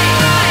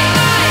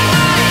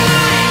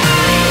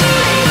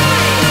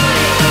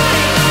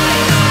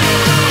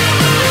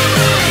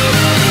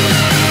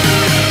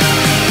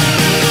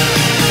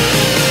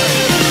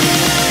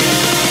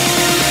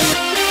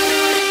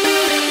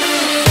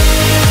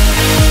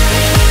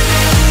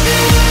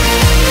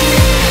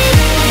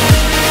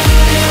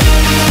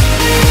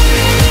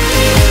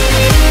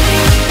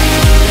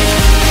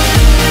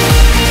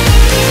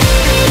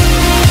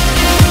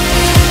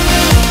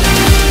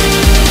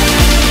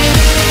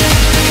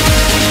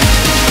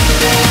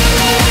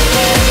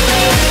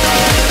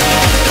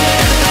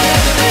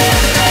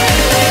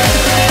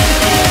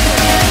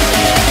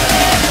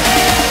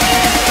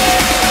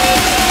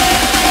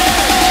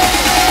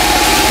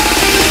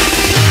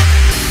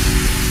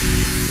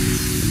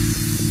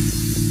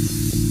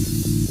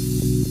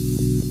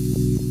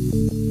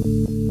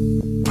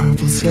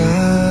 Purple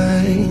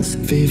skies,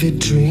 vivid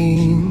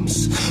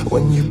dreams.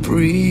 When you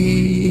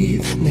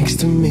breathe next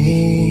to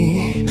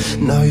me,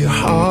 now your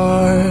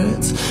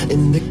heart's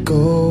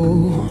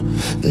indigo.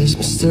 There's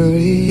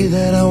mystery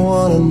that I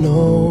wanna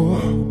know.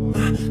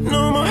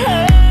 No more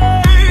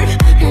hurt,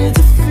 here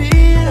to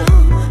feel.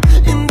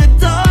 In the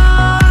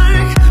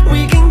dark,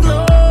 we can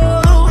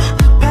glow.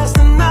 Past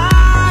the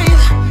night,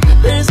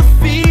 there's a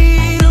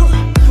feel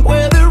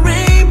where the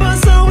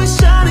rainbow's always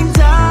shining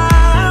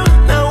down.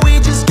 Now we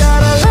just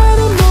gotta let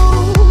 'em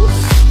know.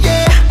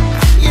 Yeah,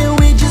 yeah,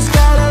 we just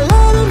gotta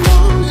let 'em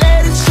know.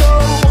 Let it show.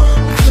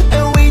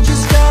 And we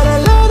just gotta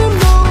let 'em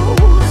know.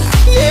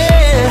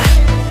 Yeah,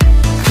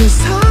 'cause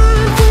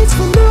time waits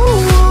for no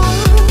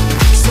one.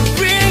 So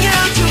bring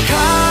out your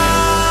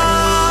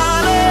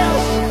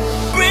colors.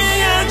 Bring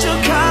out your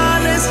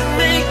colors and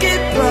make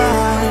it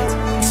bright.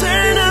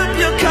 Turn up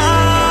your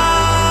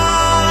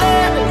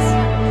colors.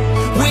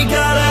 We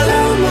gotta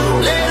let 'em know,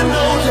 let 'em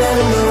know, let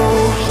 'em know.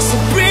 So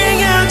bring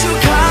out your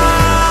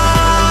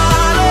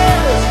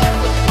colors.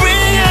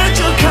 Bring out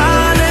your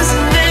colors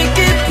and make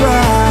it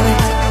bright.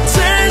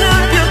 Turn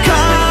up your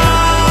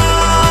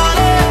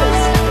colors.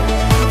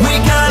 We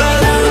gotta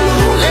let 'em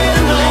know, let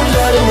 'em know,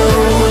 let 'em know.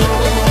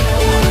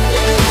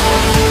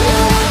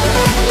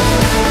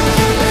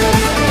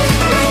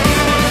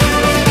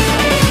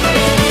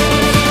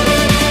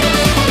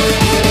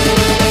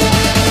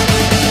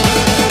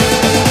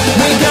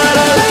 We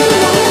gotta let 'em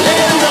know, let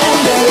 'em know,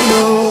 let 'em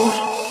know.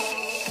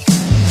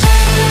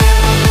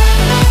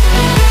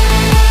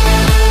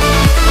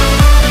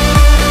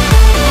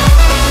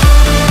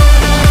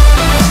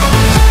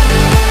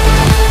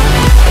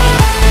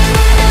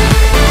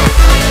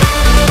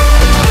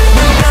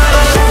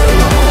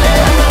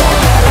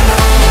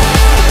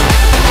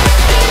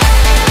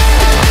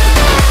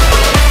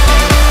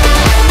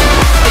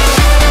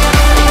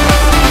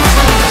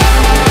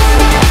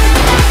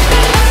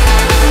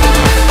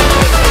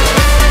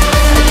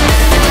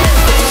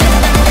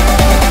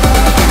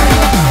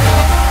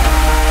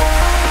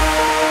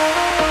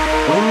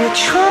 When you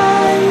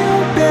try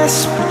your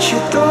best but you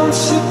don't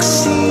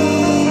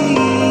succeed,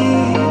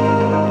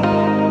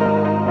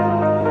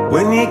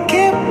 when you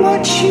get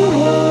what you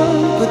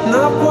want but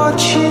not what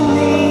you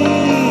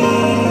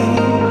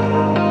need.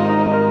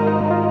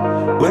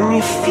 When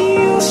you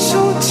feel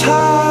so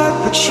tired,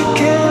 but you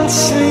can't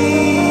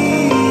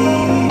sleep,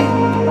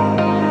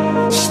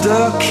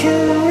 stuck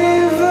in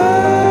reverse,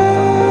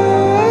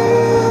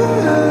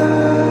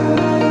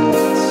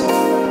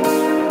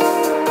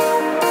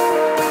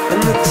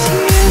 and the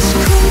tears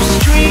come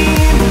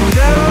streaming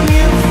down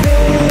your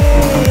face.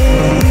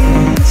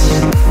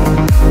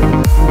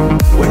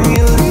 When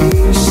you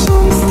lose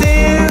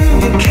something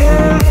you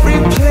can't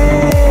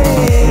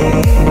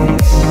replace,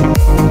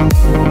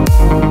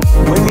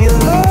 when you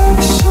love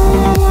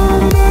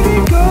someone but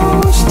it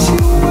goes to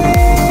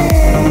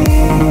waste,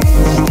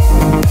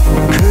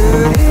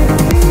 could it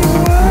be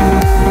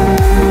worse?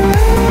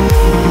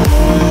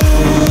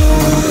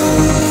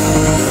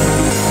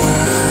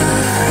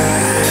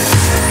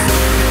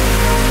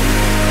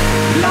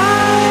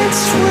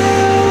 Lights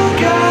will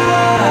guide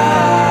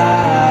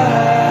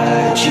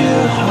you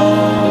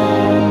home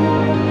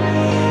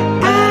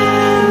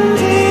and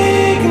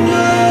ignite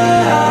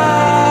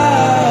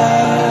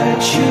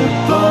your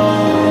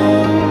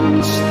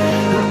bones,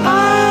 and I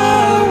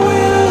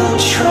will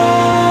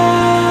try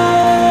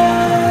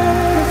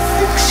to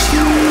fix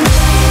you.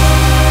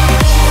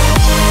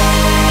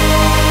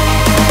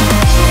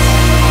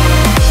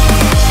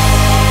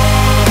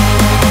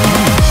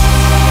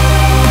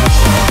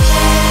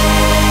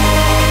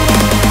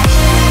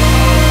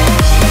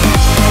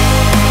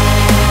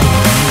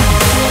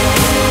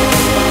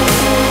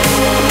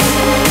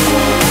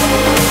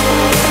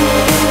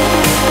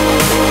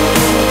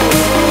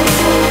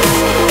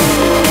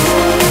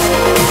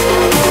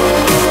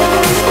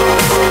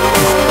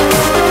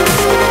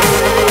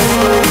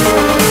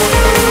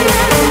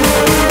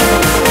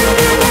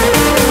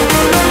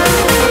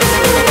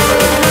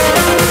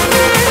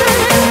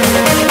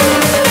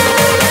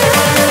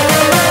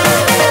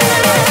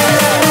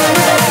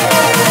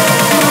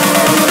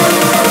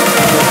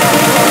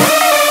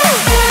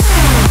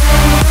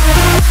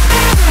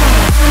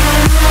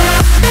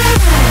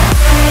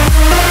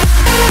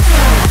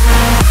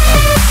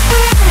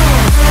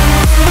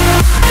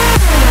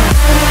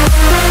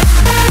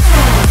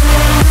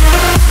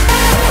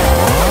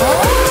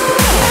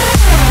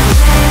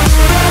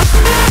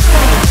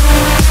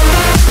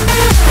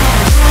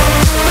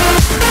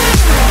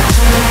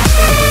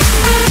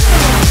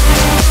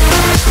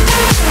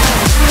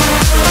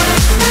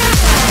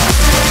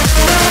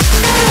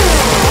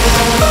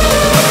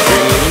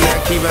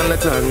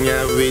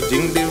 We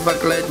drink the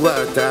vodka like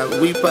water.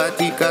 We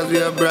party cause we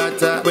are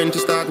brata. When she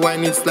start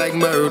wine it's like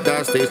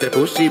murder. Stay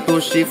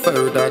pushy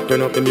further.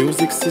 Turn up the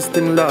music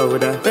system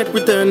louder. Let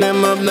we turn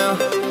them up now.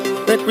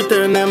 Let we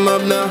turn them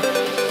up now.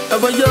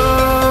 Have a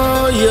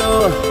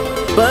yo,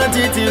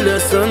 party till the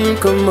sun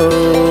come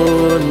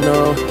on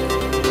now.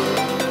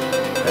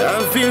 I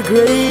feel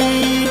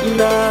great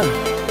now.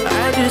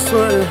 I just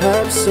wanna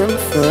have some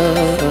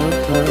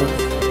fun.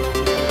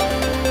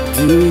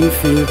 Do you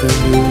feel the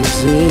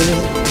music?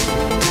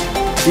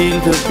 Feel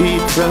the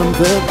beat from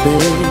the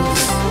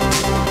bass.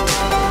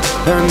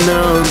 I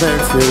know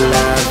that you're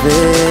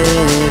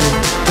loving.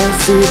 I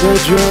see the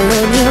joy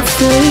on your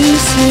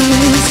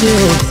faces,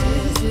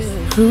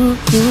 yeah. Ooh,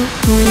 ooh,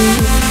 ooh.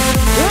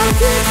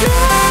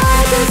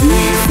 Do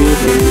you feel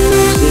the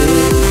music?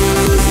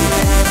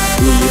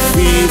 Do you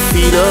feel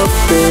feet up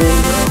there?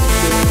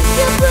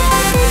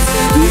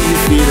 Do you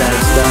feel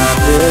like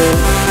stopping?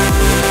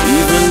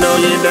 Even though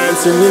you're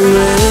dancing in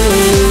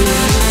rain.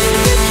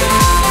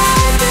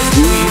 Do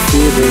you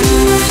feel the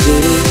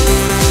music?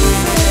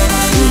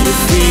 Do you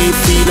feel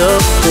feet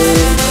up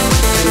there?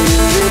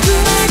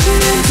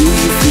 Do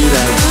you feel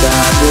like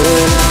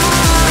stopping?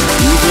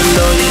 Even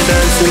though you're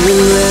dancing in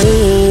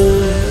rain.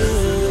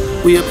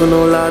 We up in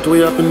all out,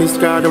 we up in this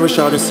crowd and we're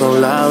shouting so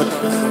loud.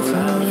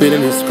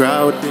 Feeling this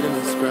crowd,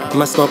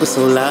 my smoke is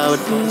so loud.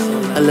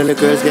 And then the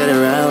girls get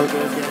around,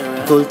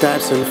 full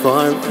types and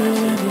form,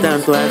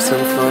 time to have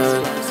some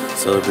fun.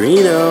 So bring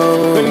it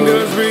on. When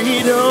girls bring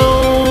it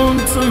on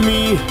to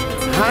me,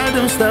 I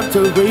don't stop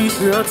to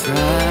waste your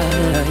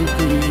time,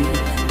 please.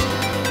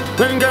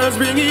 When girls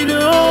bring it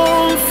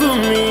on for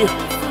me,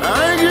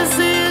 I just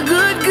see a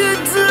good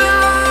time.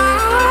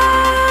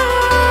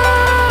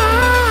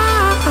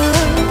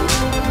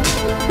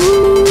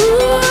 Ooh.